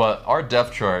knows? But our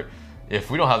depth chart, if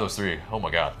we don't have those 3, oh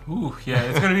my God. Ooh, yeah,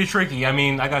 it's going to be tricky. I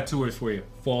mean, I got 2 words for you.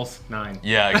 False 9.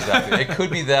 Yeah, exactly. It could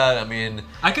be that. I mean,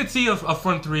 I could see a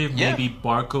front 3 of maybe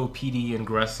Barco, PD, and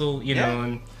Gressel,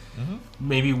 and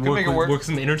maybe work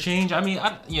some interchange. I mean,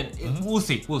 we'll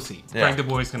see. Yeah. Frank De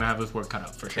Boer is gonna have his work cut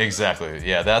out for sure. Exactly.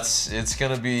 Yeah, it's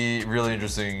gonna be really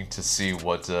interesting to see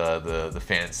what the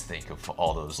fans think of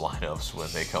all those lineups when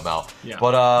they come out. Yeah.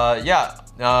 But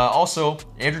also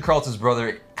Andrew Carleton's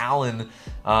brother Alan,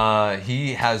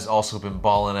 he has also been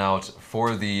balling out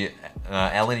for the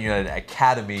Atlanta United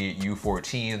Academy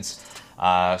U14s.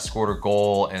 Scored a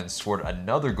goal and scored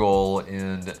another goal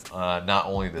in not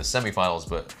only the semifinals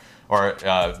or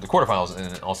the quarterfinals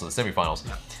and also the semifinals.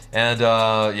 Yeah. And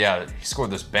he scored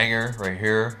this banger right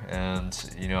here. And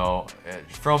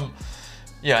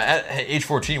at age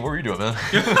 14, what were you doing, man?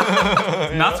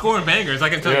 Not scoring bangers, I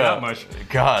can tell you that much.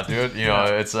 God, dude,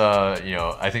 it's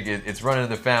I think it's running in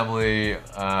the family.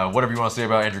 Whatever you want to say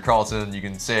about Andrew Carleton, you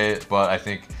can say it, but I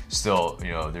think still,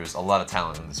 there's a lot of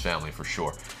talent in this family for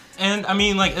sure. And I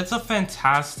mean, it's a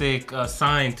fantastic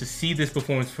sign to see this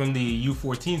performance from the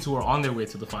U14s who are on their way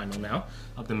to the final now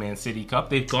of the Man City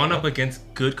Cup. They've gone up against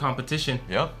good competition.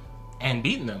 Yeah. and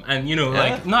beaten them. And,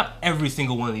 like, not every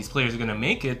single one of these players are going to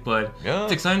make it, but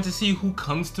it's exciting to see who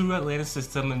comes through Atlanta's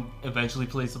system and eventually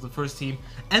plays with the first team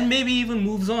and maybe even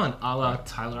moves on, a la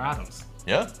Tyler Adams.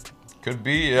 Yeah. Could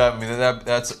be. I mean,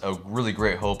 that's a really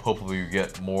great hope. Hopefully, you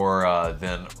get more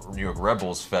than New York Red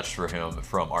Bulls fetched for him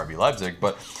from RB Leipzig.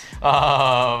 But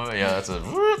that's a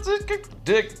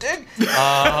dig.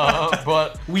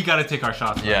 But we got to take our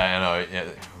shots. Yeah, I know. Yeah,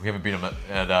 we haven't beat him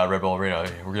at Red Bull Arena.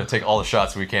 We're gonna take all the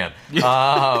shots we can.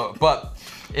 But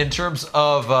in terms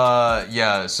of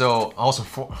so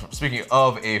also speaking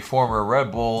of a former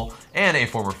Red Bull and a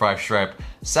former Five Stripe,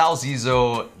 Sal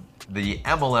Zizzo, the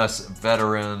MLS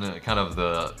veteran, kind of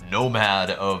the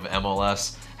nomad of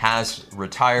MLS, has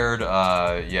retired.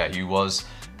 He was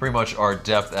pretty much our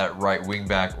depth at right wing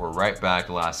back or right back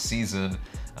last season.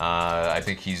 I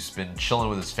think he's been chilling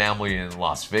with his family in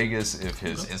Las Vegas, if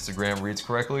his Instagram reads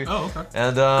correctly. Oh, okay.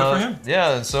 And good for him.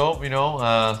 Yeah, and so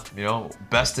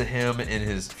best to him in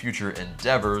his future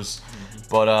endeavors.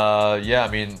 But I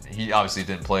mean, he obviously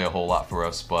didn't play a whole lot for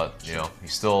us, but he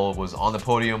still was on the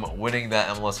podium winning that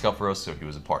MLS Cup for us, so he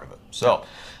was a part of it. So,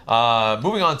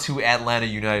 moving on to Atlanta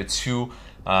United 2.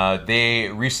 They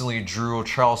recently drew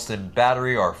Charleston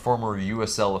Battery, our former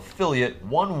USL affiliate,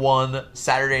 1-1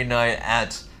 Saturday night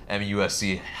at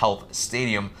MUSC Health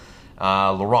Stadium.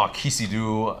 Laurent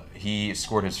Kissidou, he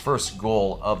scored his first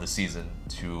goal of the season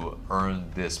to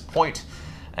earn this point.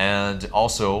 And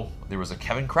also, there was a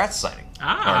Kevin Kratz sighting,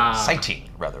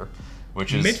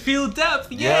 which is midfield depth.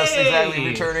 Yay! Yes, exactly.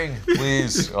 Returning,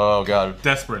 please. Oh God,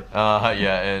 desperate.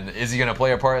 And is he gonna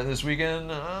play a part this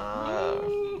weekend?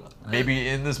 Maybe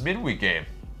in this midweek game.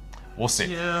 We'll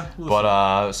see.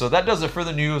 Yeah. So that does it for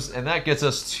the news, and that gets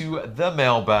us to the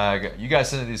mailbag. You guys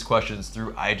send in these questions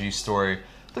through IG story.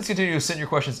 Please continue to send your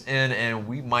questions in, and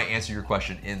we might answer your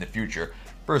question in the future.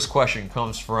 First question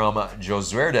comes from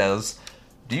Josuerdes.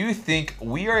 Do you think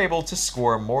we are able to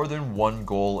score more than one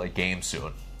goal a game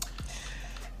soon?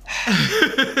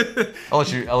 I'll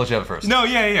let you have it first. No,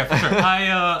 yeah, for sure.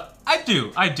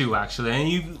 I do actually,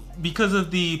 and because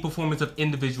of the performance of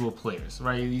individual players,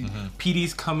 right?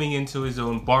 PD's coming into his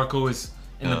own. Barco is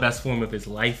in the best form of his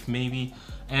life, maybe,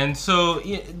 and so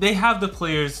they have the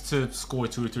players to score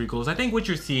 2 or 3 goals. I think what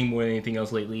you're seeing more than anything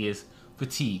else lately is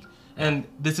fatigue. And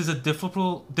this is a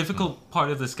difficult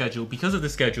part of the schedule because of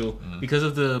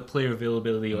the player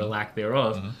availability or lack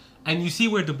thereof. And you see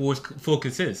where De Boer's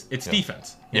focus is. It's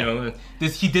defense. You know,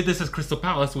 he did this as Crystal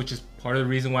Palace, which is part of the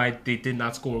reason why they did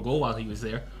not score a goal while he was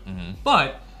there.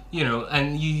 But,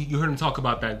 and you heard him talk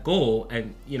about that goal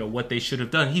and, what they should have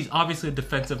done. He's obviously a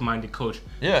defensive-minded coach.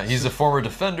 Yeah, he's a former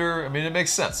defender. I mean, it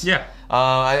makes sense. Yeah.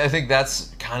 I think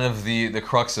that's kind of the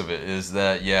crux of it is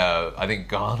that, I think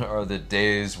gone are the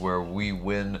days where we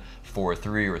win 4-3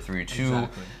 or 3-2.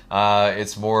 Exactly.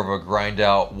 It's more of a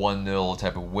grind-out 1-0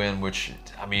 type of win, which,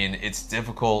 I mean, it's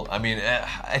difficult. I mean,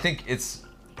 I think it's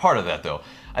part of that, though.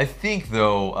 I think,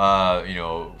 though,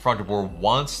 Frank de Boer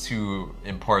wants to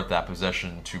impart that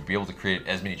possession to be able to create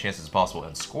as many chances as possible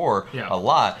and score a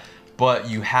lot, but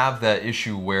you have that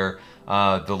issue where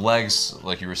the legs,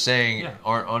 like you were saying,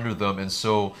 aren't under them, and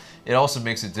so it also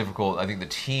makes it difficult. I think the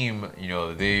team,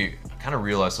 they kind of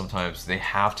realize sometimes they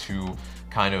have to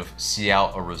kind of see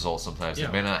out a result sometimes. They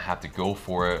may not have to go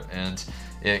for it, and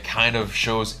it kind of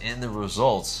shows in the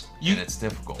results, and it's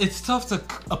difficult. It's tough to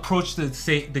approach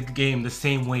the game the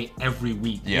same way every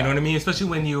week. You know what I mean? Especially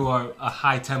when you are a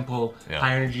high-tempo,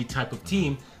 high-energy type of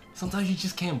team. Sometimes you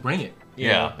just can't bring it.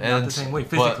 Not the same way,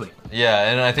 physically.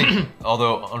 And I think,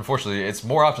 although, unfortunately, it's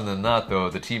more often than not, though,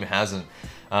 the team hasn't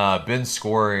been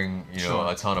scoring,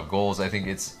 a ton of goals. I think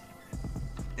it's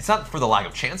not for the lack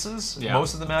of chances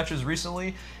most of the matches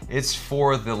recently. It's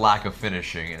for the lack of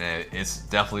finishing, and it's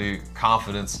definitely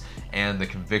confidence and the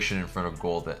conviction in front of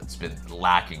goal that's been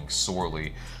lacking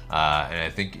sorely. And I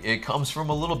think it comes from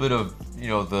a little bit of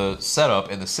the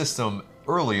setup and the system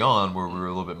early on where we were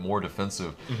a little bit more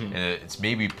defensive, and it's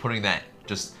maybe putting that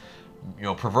just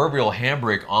proverbial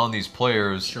handbrake on these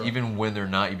players even when they're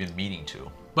not even meaning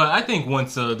to. But I think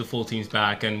once the full team's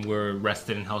back and we're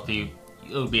rested and healthy,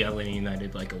 it'll be Atlanta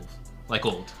United like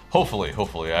old.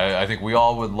 Hopefully. I think we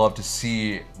all would love to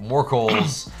see more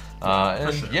goals. And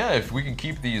if we can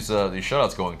keep these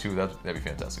shutouts going too, that'd be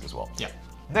fantastic as well. Yeah.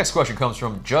 Next question comes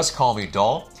from Just Call Me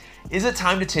Doll. Is it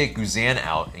time to take Guzan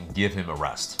out and give him a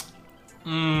rest?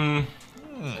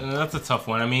 That's a tough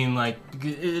one. I mean,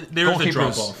 there's a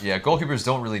drop-off. Yeah, goalkeepers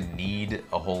don't really need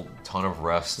a whole ton of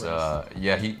rest.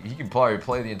 He can probably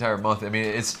play the entire month. I mean,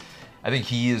 I think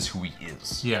he is who he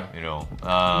is. Yeah. You know.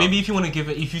 Maybe if you want to give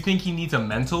it, if you think he needs a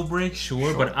mental break,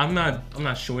 sure. But I'm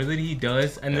not sure that he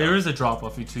does. And there is a drop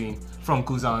off from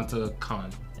Guzan to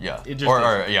Khan. Yeah.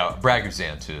 Or Brad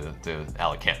Guzan to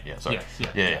Alec Kent. Yeah. Sorry.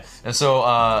 Yes. And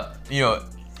so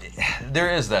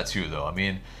there is that too, though. I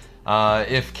mean,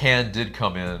 if Can did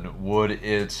come in, would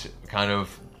it kind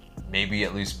of maybe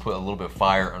at least put a little bit of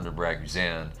fire under Brad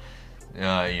Guzan?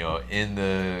 In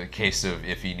the case of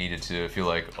if he needed to feel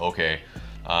like, okay,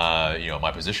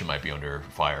 my position might be under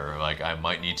fire. Like I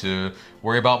might need to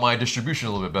worry about my distribution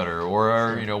a little bit better,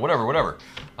 or whatever.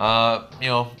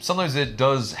 Sometimes it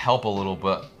does help a little,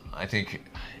 but I think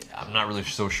I'm not really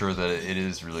so sure that it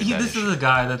is really. This is a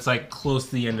guy that's like close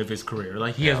to the end of his career.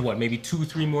 Like he has maybe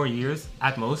 2-3 more years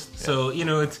at most. Yeah. So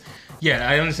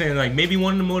I understand. Like maybe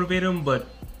wanting to motivate him, but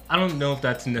I don't know if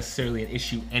that's necessarily an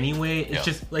issue anyway. It's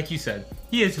just like you said,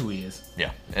 he is who he is.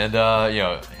 Yeah, and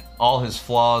all his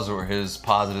flaws or his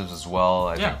positives as well.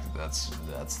 I think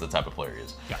that's the type of player he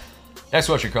is. Yeah. Next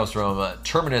question comes from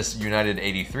Terminus United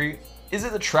 83. Is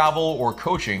it the travel or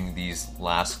coaching these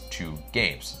last 2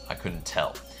 games? I couldn't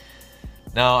tell.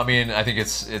 Now, I mean, I think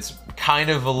it's kind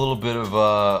of a little bit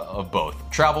of both.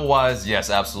 Travel-wise, yes,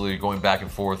 absolutely. Going back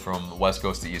and forth from West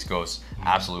Coast to East Coast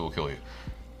absolutely will kill you.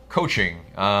 Coaching,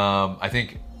 I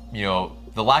think,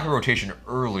 the lack of rotation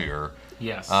earlier,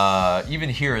 yes, even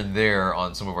here and there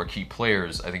on some of our key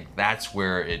players, I think that's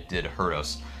where it did hurt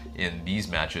us in these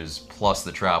matches, plus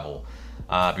the travel,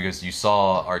 because you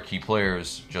saw our key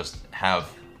players just have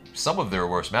some of their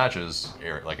worst matches,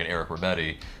 like an Eric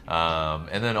Remedi,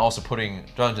 and then also putting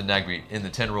Jonathan Nagbe in the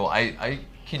 10 role. I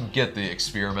can get the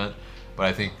experiment, but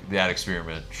I think that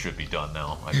experiment should be done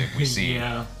now. I think we see, in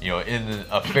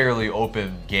a fairly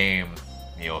open game,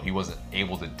 he wasn't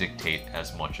able to dictate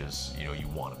as much as you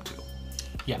want him to.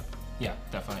 Yeah,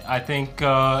 definitely. I think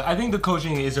the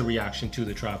coaching is a reaction to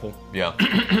the travel. Yeah,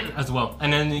 as well.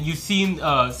 And then you've seen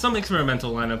some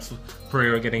experimental lineups.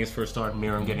 Pereira getting his first start,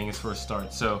 Miram getting his first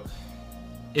start. So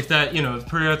if that, if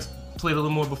Pereira played a little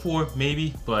more before,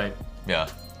 maybe. But yeah.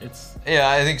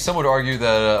 I think some would argue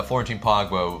that Florentin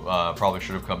Pogba probably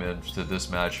should have come into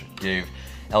this match, gave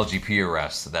LGP a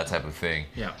rest, that type of thing.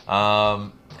 Yeah.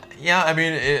 I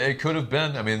mean, it could have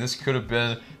been. I mean, this could have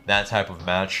been that type of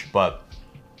match, but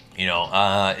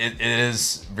it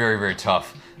is very, very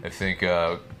tough. I think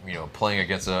playing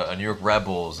against a New York Red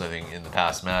Bulls, I think in the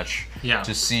past match,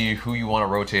 to see who you want to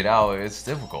rotate out, it's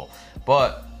difficult.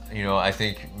 But I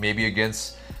think maybe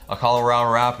against a Colorado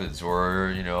Rapids or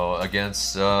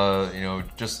against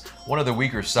just one of the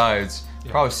weaker sides,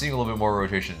 probably seeing a little bit more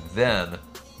rotation then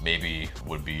maybe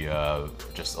would be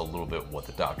just a little bit what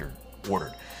the doctor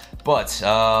ordered. But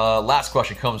last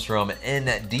question comes from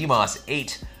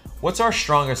NDMOS8. What's our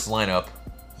strongest lineup?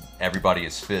 Everybody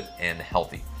is fit and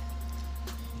healthy.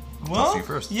 Well, let's see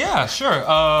first. Yeah, sure.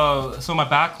 So my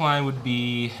back line would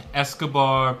be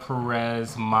Escobar,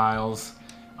 Perez, Miles.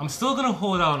 I'm still going to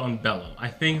hold out on Bello. I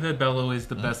think that Bello is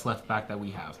the best left back that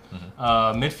we have.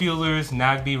 Midfielders,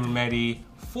 Nagbe, Remedi.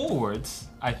 Forwards,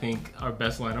 I think our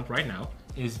best lineup right now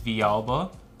is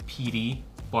Villalba, Petey,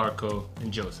 Barco,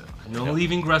 and Joseph. I know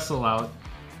leaving Gressel out.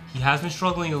 He has been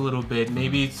struggling a little bit.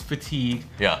 Maybe it's fatigue.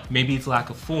 Yeah. Maybe it's lack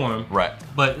of form. Right.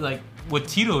 But like what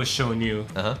Tito has shown you,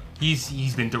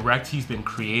 he's been direct. He's been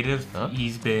creative.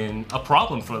 He's been a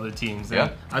problem for other teams.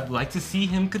 And I'd like to see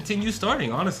him continue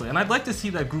starting, honestly. And I'd like to see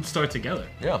that group start together.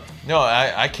 Yeah. No,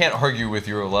 I can't argue with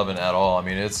your 11 at all. I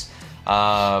mean, it's,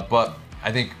 but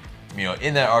I think,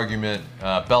 in that argument,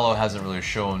 Bello hasn't really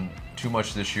shown too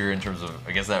much this year in terms of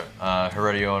against that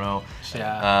Herediano.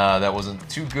 That wasn't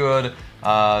too good.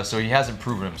 So he hasn't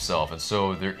proven himself, and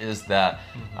so there is that.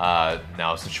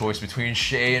 Now it's the choice between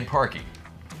Shea and Parkey.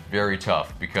 Very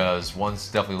tough because one's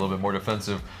definitely a little bit more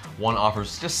defensive. One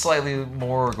offers just slightly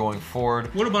more going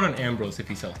forward. What about an Ambrose if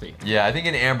he's healthy? Yeah, I think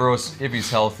an Ambrose, if he's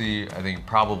healthy, I think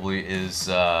probably is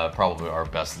probably our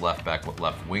best left back,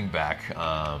 left wing back.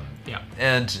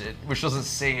 And which doesn't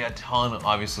say a ton,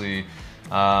 obviously.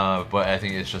 But I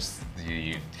think it's just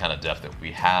the kind of depth that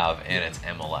we have, and it's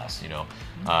MLS,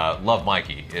 love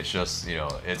Mikey. It's just,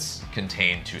 it's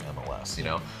contained to MLS,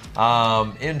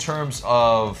 In terms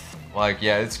of,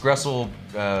 it's Gressel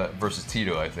versus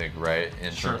Tito, I think, right?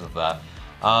 In terms of that.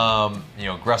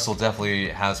 Gressel definitely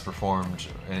has performed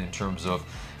in terms of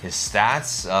his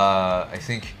stats. I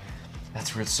think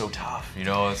that's where it's so tough.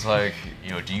 It's like,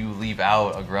 do you leave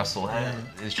out a Gressel?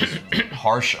 It's just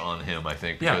harsh on him, I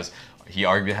think, because he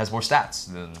arguably has more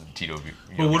stats than Tito.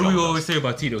 But what do we always say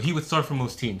about Tito? He would start for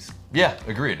most teams. Yeah,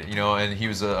 agreed. And he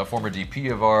was a former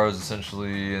DP of ours,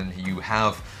 essentially, and you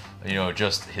have,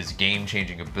 just his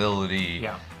game-changing ability.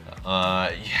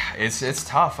 yeah, it's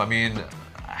tough. I mean,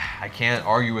 I can't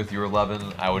argue with your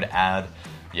 11. I would add,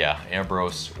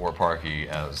 Ambrose or Parkey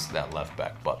as that left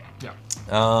back. But yeah.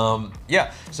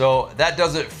 So that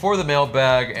does it for the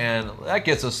mailbag, and that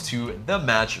gets us to the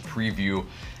match preview.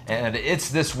 And it's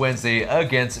this Wednesday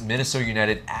against Minnesota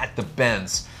United at the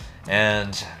Benz.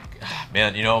 And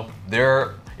man,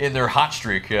 they're in their hot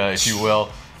streak, if you will.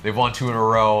 They've won 2 in a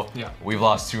row. Yeah. We've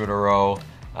lost 2 in a row.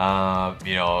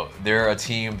 They're a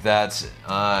team that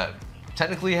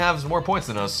technically has more points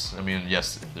than us. I mean,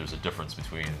 yes, there's a difference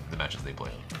between the matches they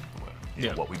play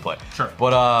and what we play. Sure.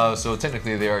 But so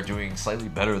technically they are doing slightly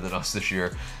better than us this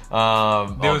year.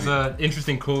 There was an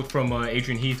interesting quote from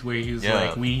Adrian Heath where he was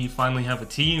like, "We finally have a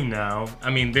team now." I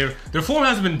mean, their form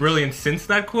hasn't been brilliant since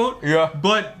that quote. Yeah.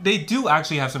 But they do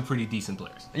actually have some pretty decent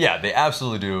players. Yeah, they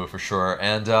absolutely do, for sure.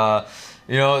 And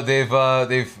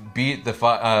they've beat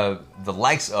the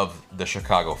likes of the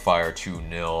Chicago Fire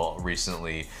 2-0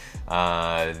 recently.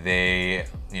 They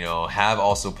have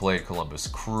also played Columbus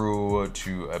Crew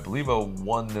to, I believe, a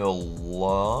 1-0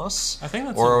 loss. I think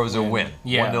that's or it was a win.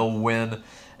 Yeah. 1-0 win.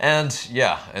 And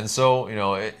so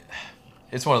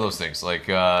it's one of those things. Like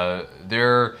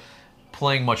they're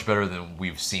playing much better than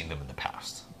we've seen them in the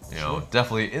past.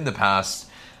 Definitely in the past.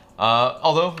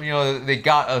 Although, they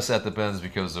got us at the Benz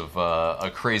because of a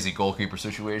crazy goalkeeper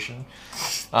situation.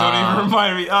 Don't even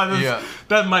remind me.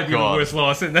 That might be the worst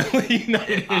loss in the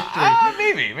United history.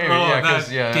 Maybe.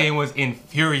 That game was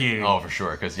infuriating. Oh, for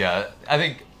sure. Because, I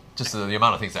think just the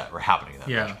amount of things that were happening in that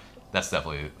match. That's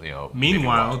definitely,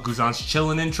 Meanwhile, Guzan's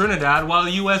chilling in Trinidad while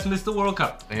the U.S. missed the World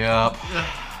Cup.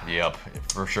 Yep,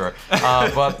 for sure.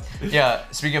 But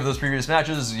speaking of those previous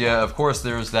matches, of course,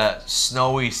 there's that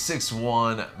snowy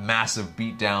 6-1 massive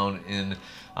beatdown in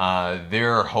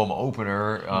their home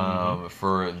opener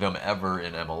for them ever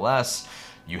in MLS.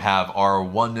 You have our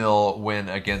 1-0 win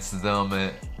against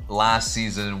them last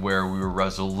season where we were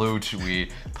resolute. We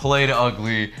played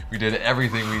ugly. We did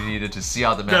everything we needed to see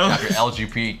out the match after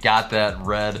LGP got that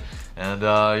red. And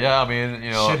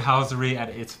shithousery at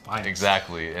its finest.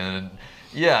 Exactly. And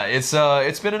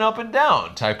it's been an up and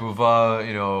down type of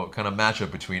kind of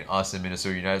matchup between us and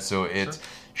Minnesota United. So it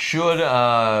should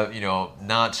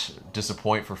not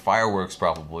disappoint for Fireworks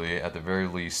probably at the very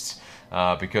least.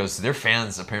 Because their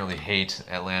fans apparently hate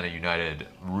Atlanta United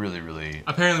really, really.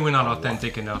 Apparently, we're not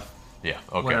authentic enough. Yeah,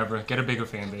 okay. Whatever. Get a bigger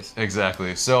fan base.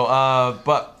 Exactly. So,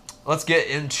 but let's get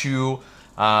into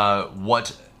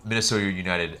what Minnesota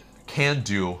United can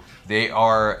do. They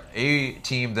are a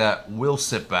team that will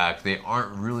sit back. They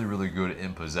aren't really, really good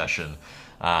in possession.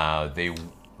 They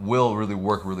will really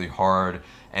work really hard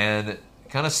and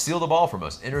kind of steal the ball from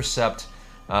us, intercept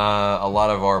a lot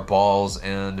of our balls,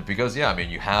 and because you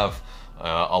have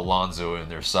Alonso in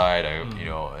their side, an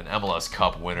MLS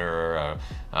Cup winner,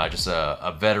 just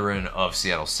a veteran of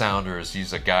Seattle Sounders.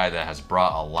 He's a guy that has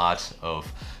brought a lot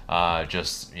of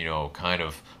kind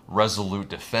of resolute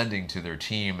defending to their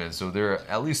team, and so they're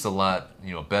at least a lot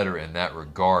better in that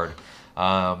regard.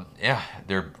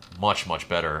 They're much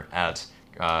better at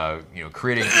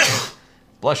creating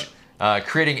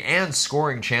creating and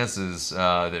scoring chances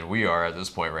than we are at this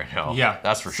point right now. Yeah,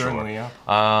 that's for sure. Yeah.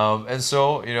 And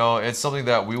so it's something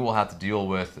that we will have to deal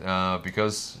with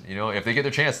because if they get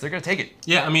their chance, they're going to take it.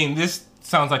 Yeah, I mean, this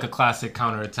sounds like a classic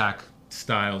counterattack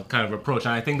style kind of approach,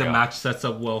 and I think the match sets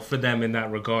up well for them in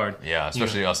that regard. Yeah,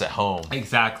 especially us at home.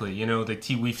 Exactly.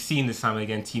 We've seen this time and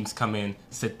again, teams come in,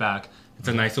 sit back. It's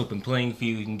a nice open playing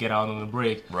field. You can get out on the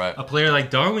break. Right. A player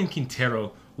like Darwin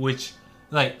Quintero, which,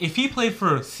 like, if he played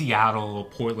for Seattle or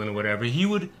Portland or whatever, he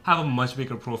would have a much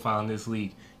bigger profile in this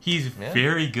league. He's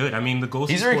very good. I mean, the goals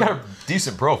he's already got a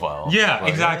decent profile. Yeah,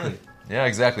 exactly. Yeah,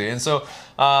 exactly. And so,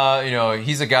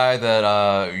 he's a guy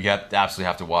that you absolutely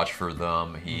have to watch for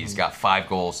them. He's got 5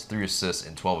 goals, 3 assists,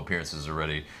 and 12 appearances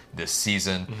already this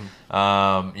season.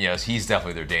 He's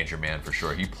definitely their danger man for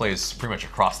sure. He plays pretty much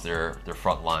across their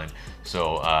front line.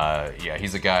 So,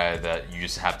 he's a guy that you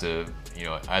just have to,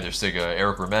 either stick a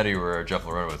Eric Remedi or a Jeff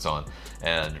Larentowicz on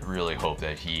and really hope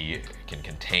that he can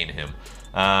contain him.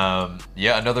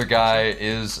 Another guy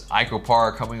is Iko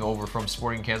Parr coming over from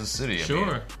Sporting Kansas City.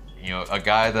 Sure. A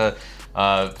guy that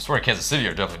Sporting Kansas City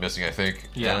are definitely missing, I think.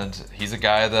 Yeah. And he's a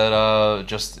guy that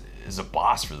just is a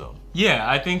boss for them. Yeah,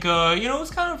 I think, it's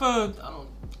kind of a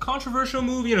controversial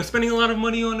move, spending a lot of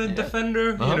money on a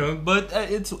defender, but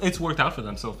it's worked out for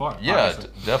them so far. Yeah,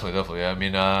 definitely. I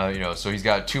mean, so he's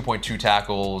got 2.2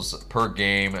 tackles per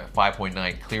game,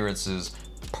 5.9 clearances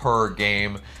per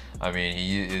game. I mean,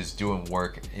 he is doing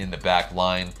work in the back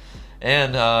line.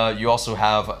 And you also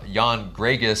have Jan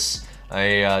Gregus,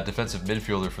 a defensive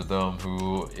midfielder for them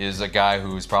who is a guy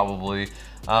who's probably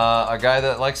a guy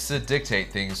that likes to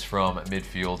dictate things from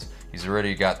midfield. He's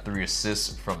already got 3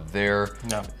 assists from there,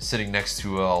 sitting next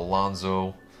to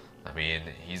Alonso. I mean,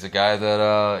 he's a guy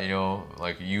that,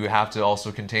 you have to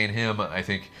also contain him. I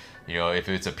think, if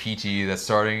it's a PT that's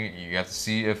starting, you have to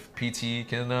see if PT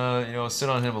can, sit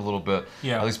on him a little bit.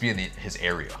 Yeah. At least be in his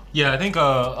area. Yeah, I think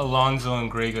Alonso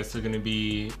and Gregas are going to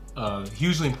be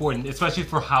hugely important, especially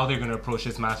for how they're going to approach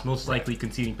this match. Most likely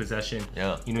conceding possession.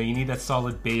 Yeah. You need that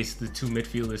solid base, the 2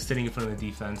 midfielders sitting in front of the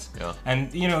defense. Yeah.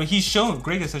 And,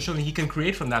 Gregas has shown that he can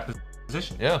create from that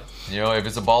position. Yeah. If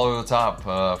it's a ball over the top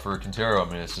for Quintero, I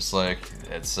mean, it's just like,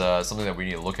 it's something that we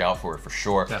need to look out for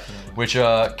sure. Definitely. Which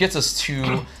gets us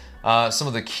to some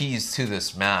of the keys to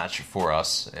this match for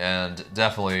us. And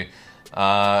definitely,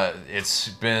 it's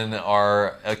been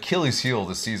our Achilles heel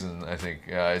this season, I think.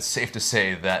 It's safe to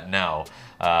say that now.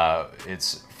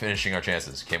 It's finishing our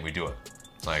chances. Can we do it?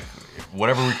 Like,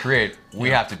 whatever we create, we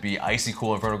have to be icy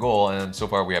cool in front of goal, and so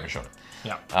far we haven't shown it.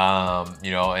 Yeah.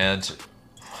 And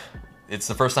it's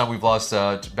the first time we've lost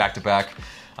back-to-back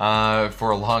for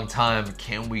a long time.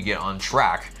 Can we get on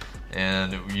track?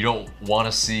 And you don't want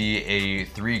to see a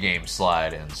 3-game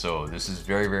slide, and so this is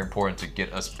very, very important to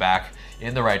get us back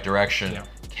in the right direction. Yeah.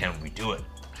 Can we do it?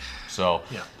 So,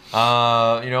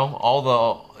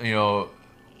 all the,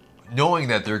 knowing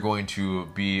that they're going to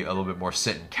be a little bit more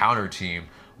sit and counter team,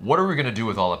 what are we going to do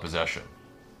with all that possession?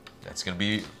 That's going to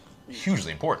be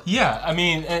hugely important. Yeah, I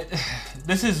mean,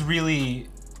 this is really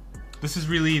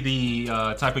the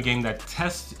type of game that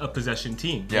tests a possession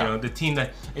team. Yeah. The team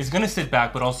that is going to sit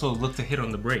back but also look to hit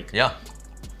on the break. Yeah.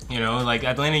 Like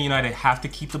Atlanta United have to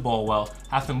keep the ball well,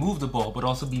 have to move the ball, but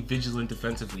also be vigilant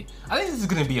defensively. I think this is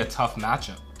going to be a tough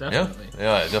matchup. Definitely.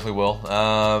 Yeah, it definitely will.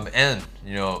 And,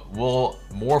 will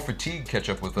more fatigue catch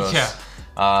up with us?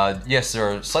 Yeah. Yes, there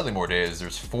are slightly more days.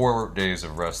 There's 4 days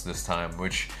of rest this time,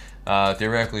 which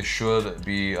theoretically should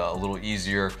be a little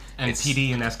easier. And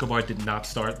PD and Escobar did not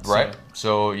start. Right.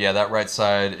 So, yeah, that right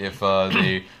side, if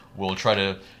they will try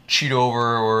to cheat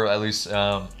over or at least,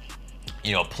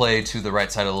 play to the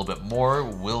right side a little bit more,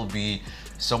 will be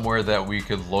somewhere that we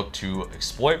could look to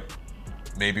exploit.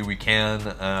 Maybe we can,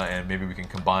 and maybe we can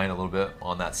combine a little bit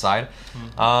on that side.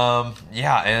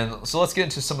 And so let's get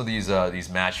into some of these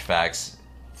match facts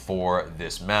for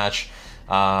this match.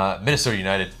 Minnesota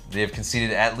United, they have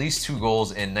conceded at least 2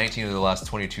 goals in 19 of their last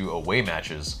 22 away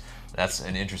matches. That's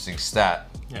an interesting stat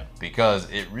because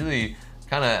it really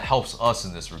kind of helps us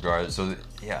in this regard. So,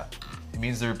 it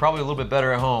means they're probably a little bit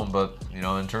better at home, but,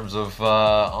 in terms of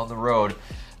on the road,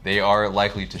 they are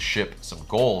likely to ship some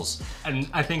goals. And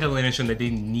I think Atlanta shown that they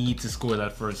need to score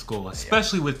that first goal,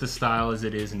 especially with the style as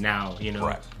it is now.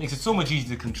 Right. Makes it so much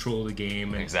easier to control the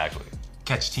game and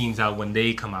catch teams out when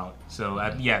they come out. So,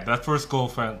 that first goal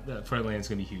for Atlanta is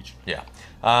going to be huge. Yeah.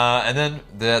 And then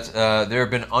that there have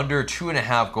been under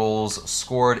 2.5 goals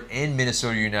scored in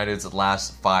Minnesota United's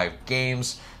last 5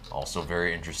 games. Also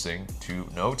very interesting to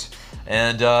note.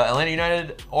 And Atlanta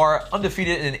United are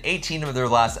undefeated in 18 of their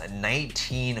last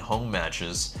 19 home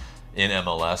matches in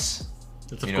MLS.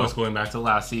 That's, of course, going back to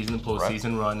last season, the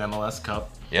postseason run, MLS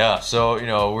Cup. Yeah,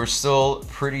 so, we're still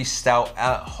pretty stout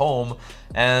at home.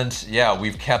 And,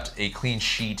 we've kept a clean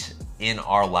sheet in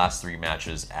our last 3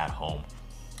 matches at home.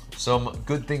 Some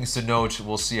good things to note.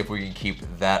 We'll see if we can keep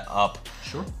that up.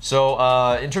 Sure. So,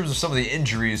 in terms of some of the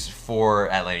injuries for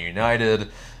Atlanta United,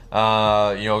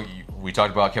 we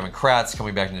talked about Kevin Kratz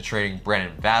coming back into training.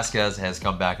 Brandon Vasquez has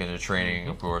come back into training.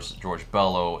 Of course, George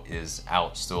Bello is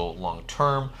out still long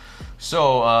term.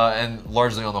 So, and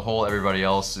largely on the whole, everybody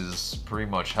else is pretty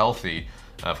much healthy.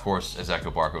 Of course,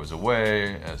 Ezequiel Barco is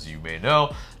away, as you may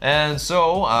know. And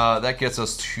so, that gets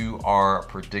us to our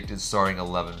predicted starting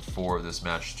 11 for this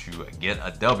match to get a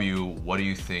W. What do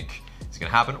you think is going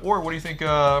to happen? Or what do you think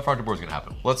front to board is going to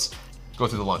happen? Let's go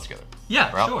through the lines together.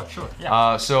 Yeah, right? Sure.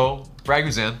 Yeah. So, Brad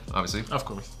Guzan, obviously. Of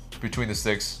course. Between the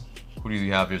sticks, who do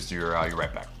you have as your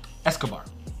right back? Escobar.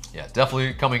 Yeah,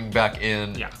 definitely coming back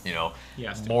in. Yeah.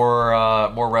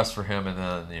 More rest for him, and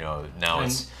then now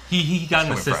and it's he got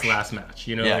an assist fresh. Last match.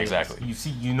 Yeah, exactly. You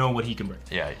see, what he can bring.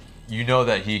 Yeah,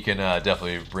 that he can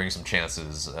definitely bring some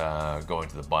chances going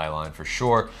to the byline for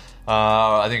sure.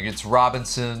 I think it's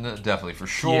Robinson, definitely for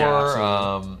sure.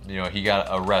 Yeah, he got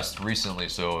a rest recently,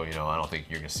 so I don't think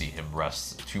you're gonna see him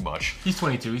rest too much. He's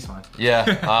 22. He's fine.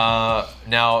 Yeah.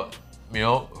 Now,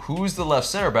 who's the left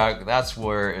center back? That's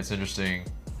where it's interesting.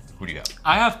 Who do you have?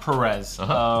 I have Perez,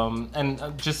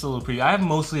 and just a little preview. I have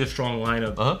mostly a strong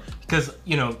lineup because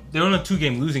they're on a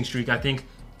 2-game losing streak. I think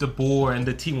De Boer and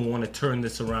the team will want to turn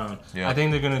this around. Yeah. I think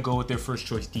they're going to go with their first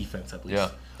choice defense at least. Yeah.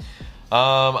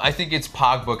 I think it's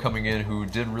Pogba coming in, who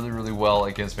did really, really well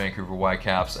against Vancouver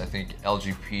Whitecaps. I think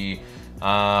LGP,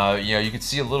 you could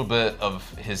see a little bit of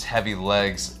his heavy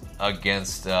legs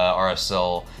against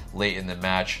RSL late in the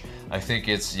match. I think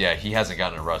he hasn't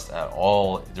gotten a rest at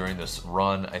all during this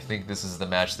run. I think this is the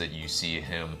match that you see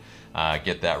him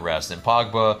get that rest. And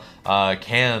Pogba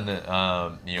can,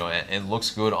 and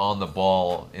looks good on the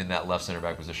ball in that left center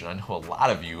back position. I know a lot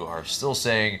of you are still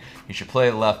saying he should play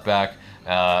left back.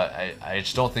 I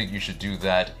just don't think you should do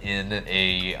that in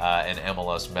an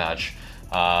MLS match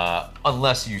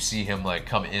unless you see him like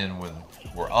come in when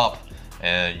we're up.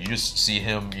 And you just see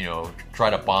him, try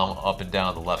to bomb up and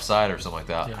down the left side or something like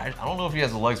that. Yeah. I don't know if he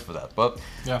has the legs for that, but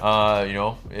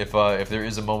if there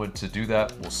is a moment to do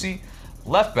that, we'll see.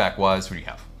 Left back wise, who do you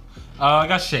have? I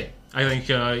got Shea. I think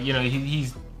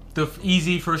he's the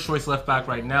easy first choice left back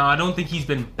right now. I don't think he's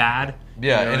been bad.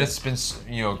 Yeah, and it's been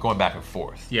going back and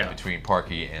forth between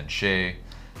Parky and Shea.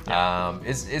 Yeah.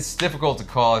 It's difficult to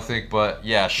call, I think, but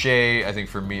yeah, Shea, I think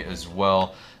for me as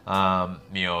well.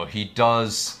 He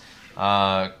does.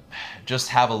 Just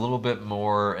have a little bit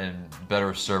more and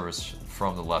better service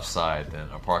from the left side than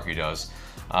Parky does.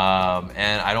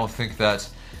 And I don't think that,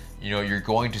 you're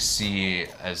going to see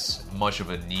as much of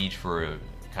a need for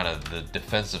kind of the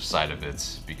defensive side of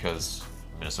it because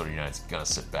Minnesota United's going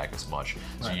to sit back as much.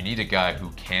 Right. So you need a guy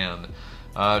who can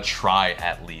try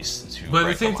at least to. But at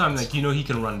the same time, he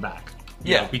can run back.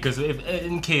 Yeah. Because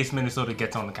in case Minnesota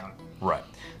gets on the counter. Right.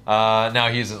 Now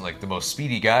he isn't like the most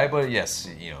speedy guy, but yes,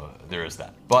 there is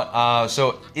that. But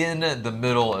so in the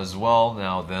middle as well.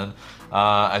 Now then,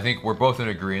 I think we're both in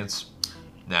agreement.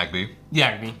 Nagbe.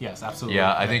 Nagbe, yes, absolutely.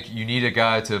 Yeah, I think you need a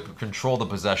guy to control the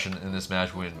possession in this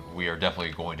match when we are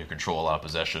definitely going to control a lot of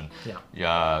possession.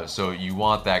 Yeah. So you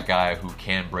want that guy who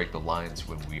can break the lines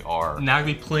when we are.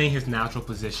 Nagbe playing his natural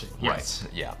position. Yes.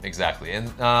 Right. Yeah, exactly. And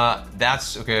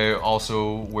that's okay.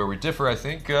 Also, where we differ, I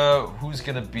think, who's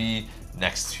going to be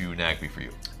next to Nagbe for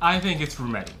you? I think it's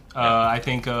Remedi. I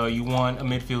think you want a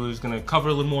midfielder who's going to cover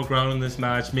a little more ground in this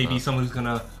match. Maybe someone who's going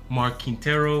to mark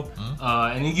Quintero.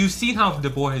 And you've seen how De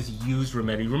Boer has used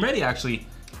Remedi. Remedi actually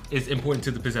is important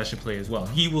to the possession play as well.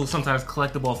 He will sometimes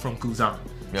collect the ball from Guzan.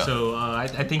 Yeah. So I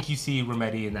think you see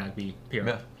Remedi and Nagbe pair.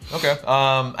 Yeah. Okay.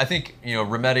 I think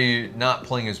Remedi not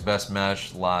playing his best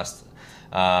match last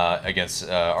against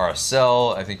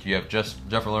RSL. I think you have Jeffrey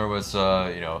Lerwitz.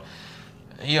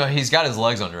 He's got his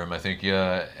legs under him, I think,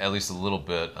 at least a little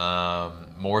bit,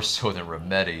 more so than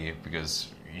Remedi, because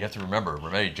you have to remember,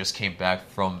 Remedi just came back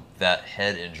from that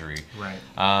head injury. Right.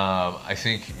 I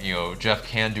think, Jeff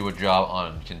can do a job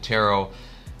on Quintero.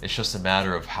 It's just a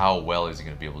matter of how well is he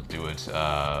going to be able to do it,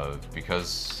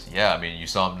 because, you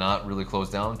saw him not really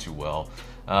close down too well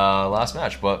last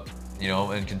match, but,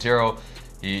 and Quintero,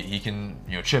 he can,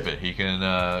 chip it. He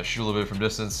can shoot a little bit from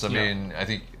distance. I mean, I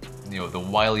think, the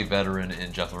wily veteran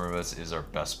in Jeff Lerwitz is our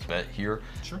best bet here.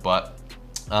 Sure. But,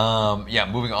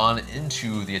 moving on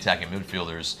into the attacking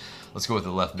midfielders. Let's go with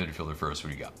the left midfielder first.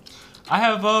 What do you got? I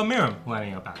have Miram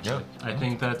lining up, actually. Yeah. I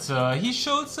think that he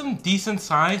showed some decent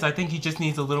signs. I think he just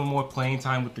needs a little more playing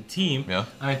time with the team. Yeah.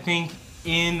 And I think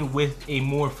with a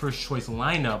more first-choice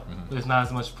lineup, there's not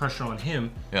as much pressure on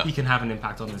him, he can have an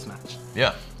impact on this match.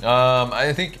 Yeah.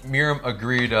 I think Miram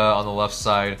agreed on the left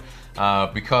side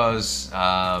because,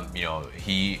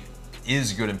 he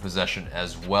is good in possession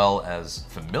as well as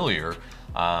familiar.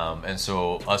 And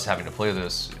so us having to play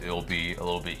this, it'll be a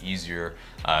little bit easier.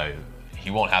 He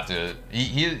won't have to.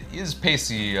 He is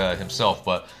pacey himself,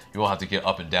 but he won't have to get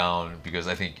up and down because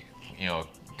I think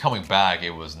coming back,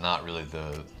 it was not really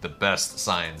the best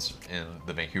signs in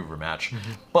the Vancouver match.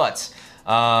 But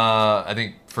I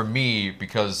think for me,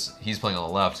 because he's playing on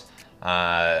the left,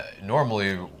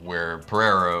 normally where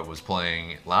Pereira was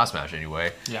playing last match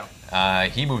anyway,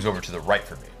 he moves over to the right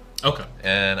for me. Okay.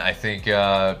 And I think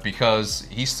because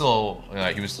he was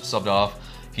subbed off,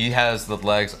 he has the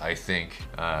legs, I think,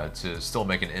 to still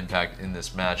make an impact in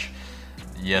this match.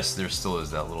 Yes, there still is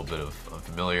that little bit of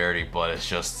familiarity, but it's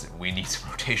just we need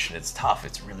some rotation. It's tough.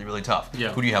 It's really, really tough.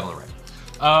 Yeah. Who do you have on the right?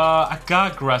 I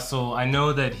got Gressel. I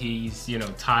know that he's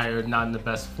tired, not in the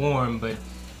best form, but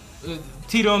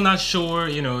Tito, I'm not sure.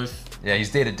 If he's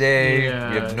day to day. You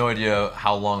have no idea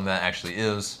how long that actually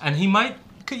is, and he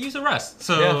could use a rest.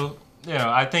 So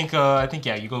I think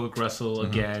you go with Gressel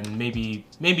again. Maybe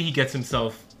he gets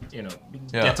himself.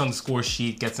 Gets on the score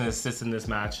sheet, gets an assist in this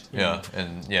match.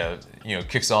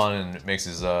 Kicks on and makes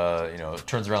his,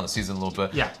 turns around the season a little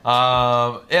bit.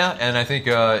 And I think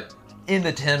in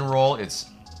the 10 role, it's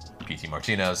P.T.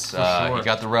 Martinez. Sure. He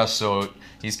got the rest, so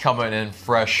he's coming in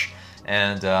fresh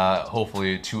and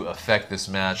hopefully to affect this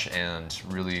match and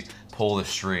really pull the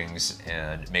strings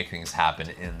and make things happen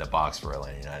in the box for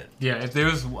Atlanta United. Yeah, if there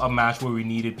was a match where we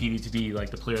needed PD to be like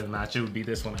the player of the match, it would be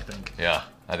this one, I think. Yeah,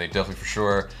 I think definitely for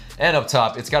sure. And up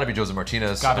top, it's got to be Josef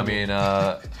Martinez. I mean,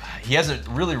 he hasn't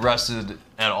really rested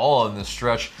at all in this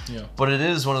stretch, but it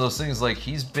is one of those things like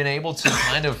he's been able to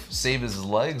kind of save his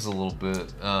legs a little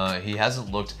bit. He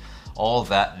hasn't looked all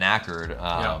that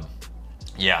knackered.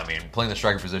 Yeah, I mean, playing the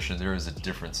striker position, there is a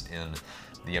difference in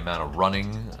the amount of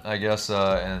running, I guess,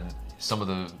 and some of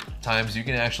the times you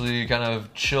can actually kind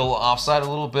of chill offside a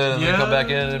little bit and then come back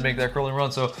in and make that curling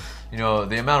run. So, you know,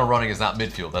 the amount of running is not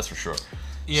midfield, that's for sure.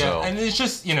 Yeah, so, and it's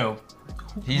just, you know,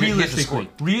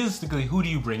 realistically, who do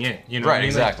you bring in? You know, right,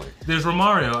 exactly. Like, there's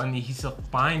Romario, I mean, he's a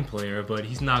fine player, but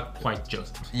he's not quite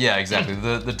Josef. Yeah, exactly.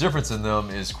 The difference in them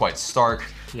is quite stark.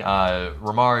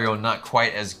 Romario not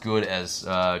quite as good as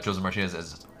Josef Martinez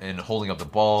as in holding up the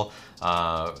ball.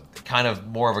 Kind of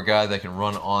more of a guy that can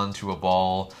run onto a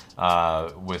ball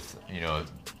with, you know,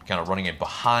 kind of running in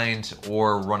behind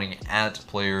or running at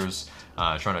players,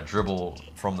 trying to dribble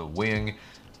from the wing.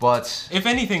 But if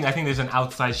anything, I think there's an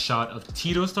outside shot of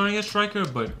Tito starting as striker,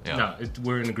 but no,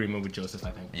 we're in agreement with Josef, I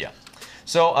think. Yeah.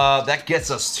 So that gets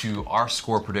us to our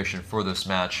score prediction for this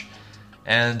match.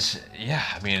 And yeah,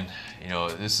 I mean, you know,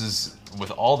 this is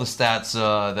with all the stats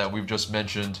that we've just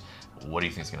mentioned, what do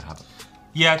you think is going to happen?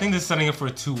 Yeah, I think this is setting up for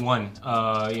a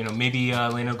 2-1. You know, maybe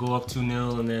Atlanta go up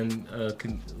 2-0 and then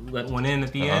can let one in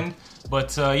at the end.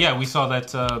 But yeah, we saw that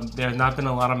there have not been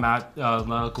a lot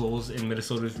of goals in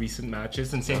Minnesota's recent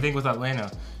matches, and same thing with Atlanta.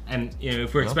 And you know,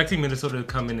 if we're expecting Minnesota to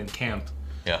come in and camp,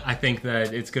 I think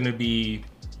that it's going to be.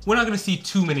 We're not going to see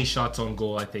too many shots on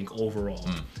goal, I think, overall.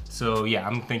 So yeah,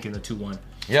 I'm thinking a 2-1.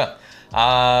 Yeah,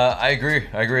 I agree.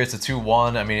 It's a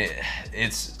 2-1. I mean,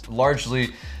 it's largely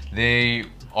they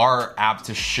are apt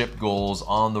to ship goals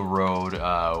on the road.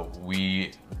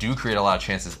 We do create a lot of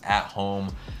chances at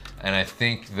home, and I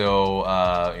think though,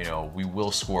 you know, we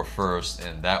will score first,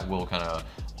 and that will kind of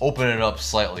open it up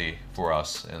slightly for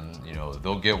us. And you know,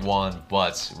 they'll get one,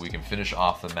 but we can finish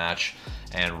off the match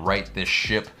and right this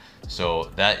ship.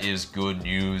 So that is good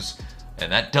news.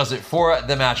 And that does it for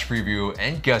the match preview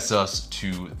and gets us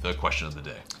to the question of the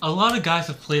day. A lot of guys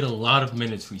have played a lot of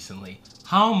minutes recently.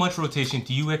 How much rotation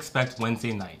do you expect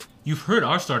Wednesday night? You've heard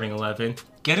our starting 11.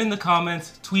 Get in the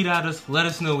comments, tweet at us, let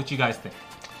us know what you guys think.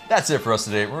 That's it for us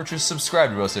today. Remember to subscribe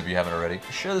to us if you haven't already.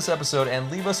 Share this episode and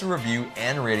leave us a review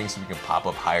and rating so we can pop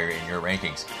up higher in your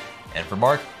rankings. And for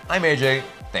Mark, I'm AJ.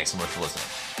 Thanks so much for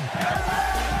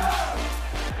listening.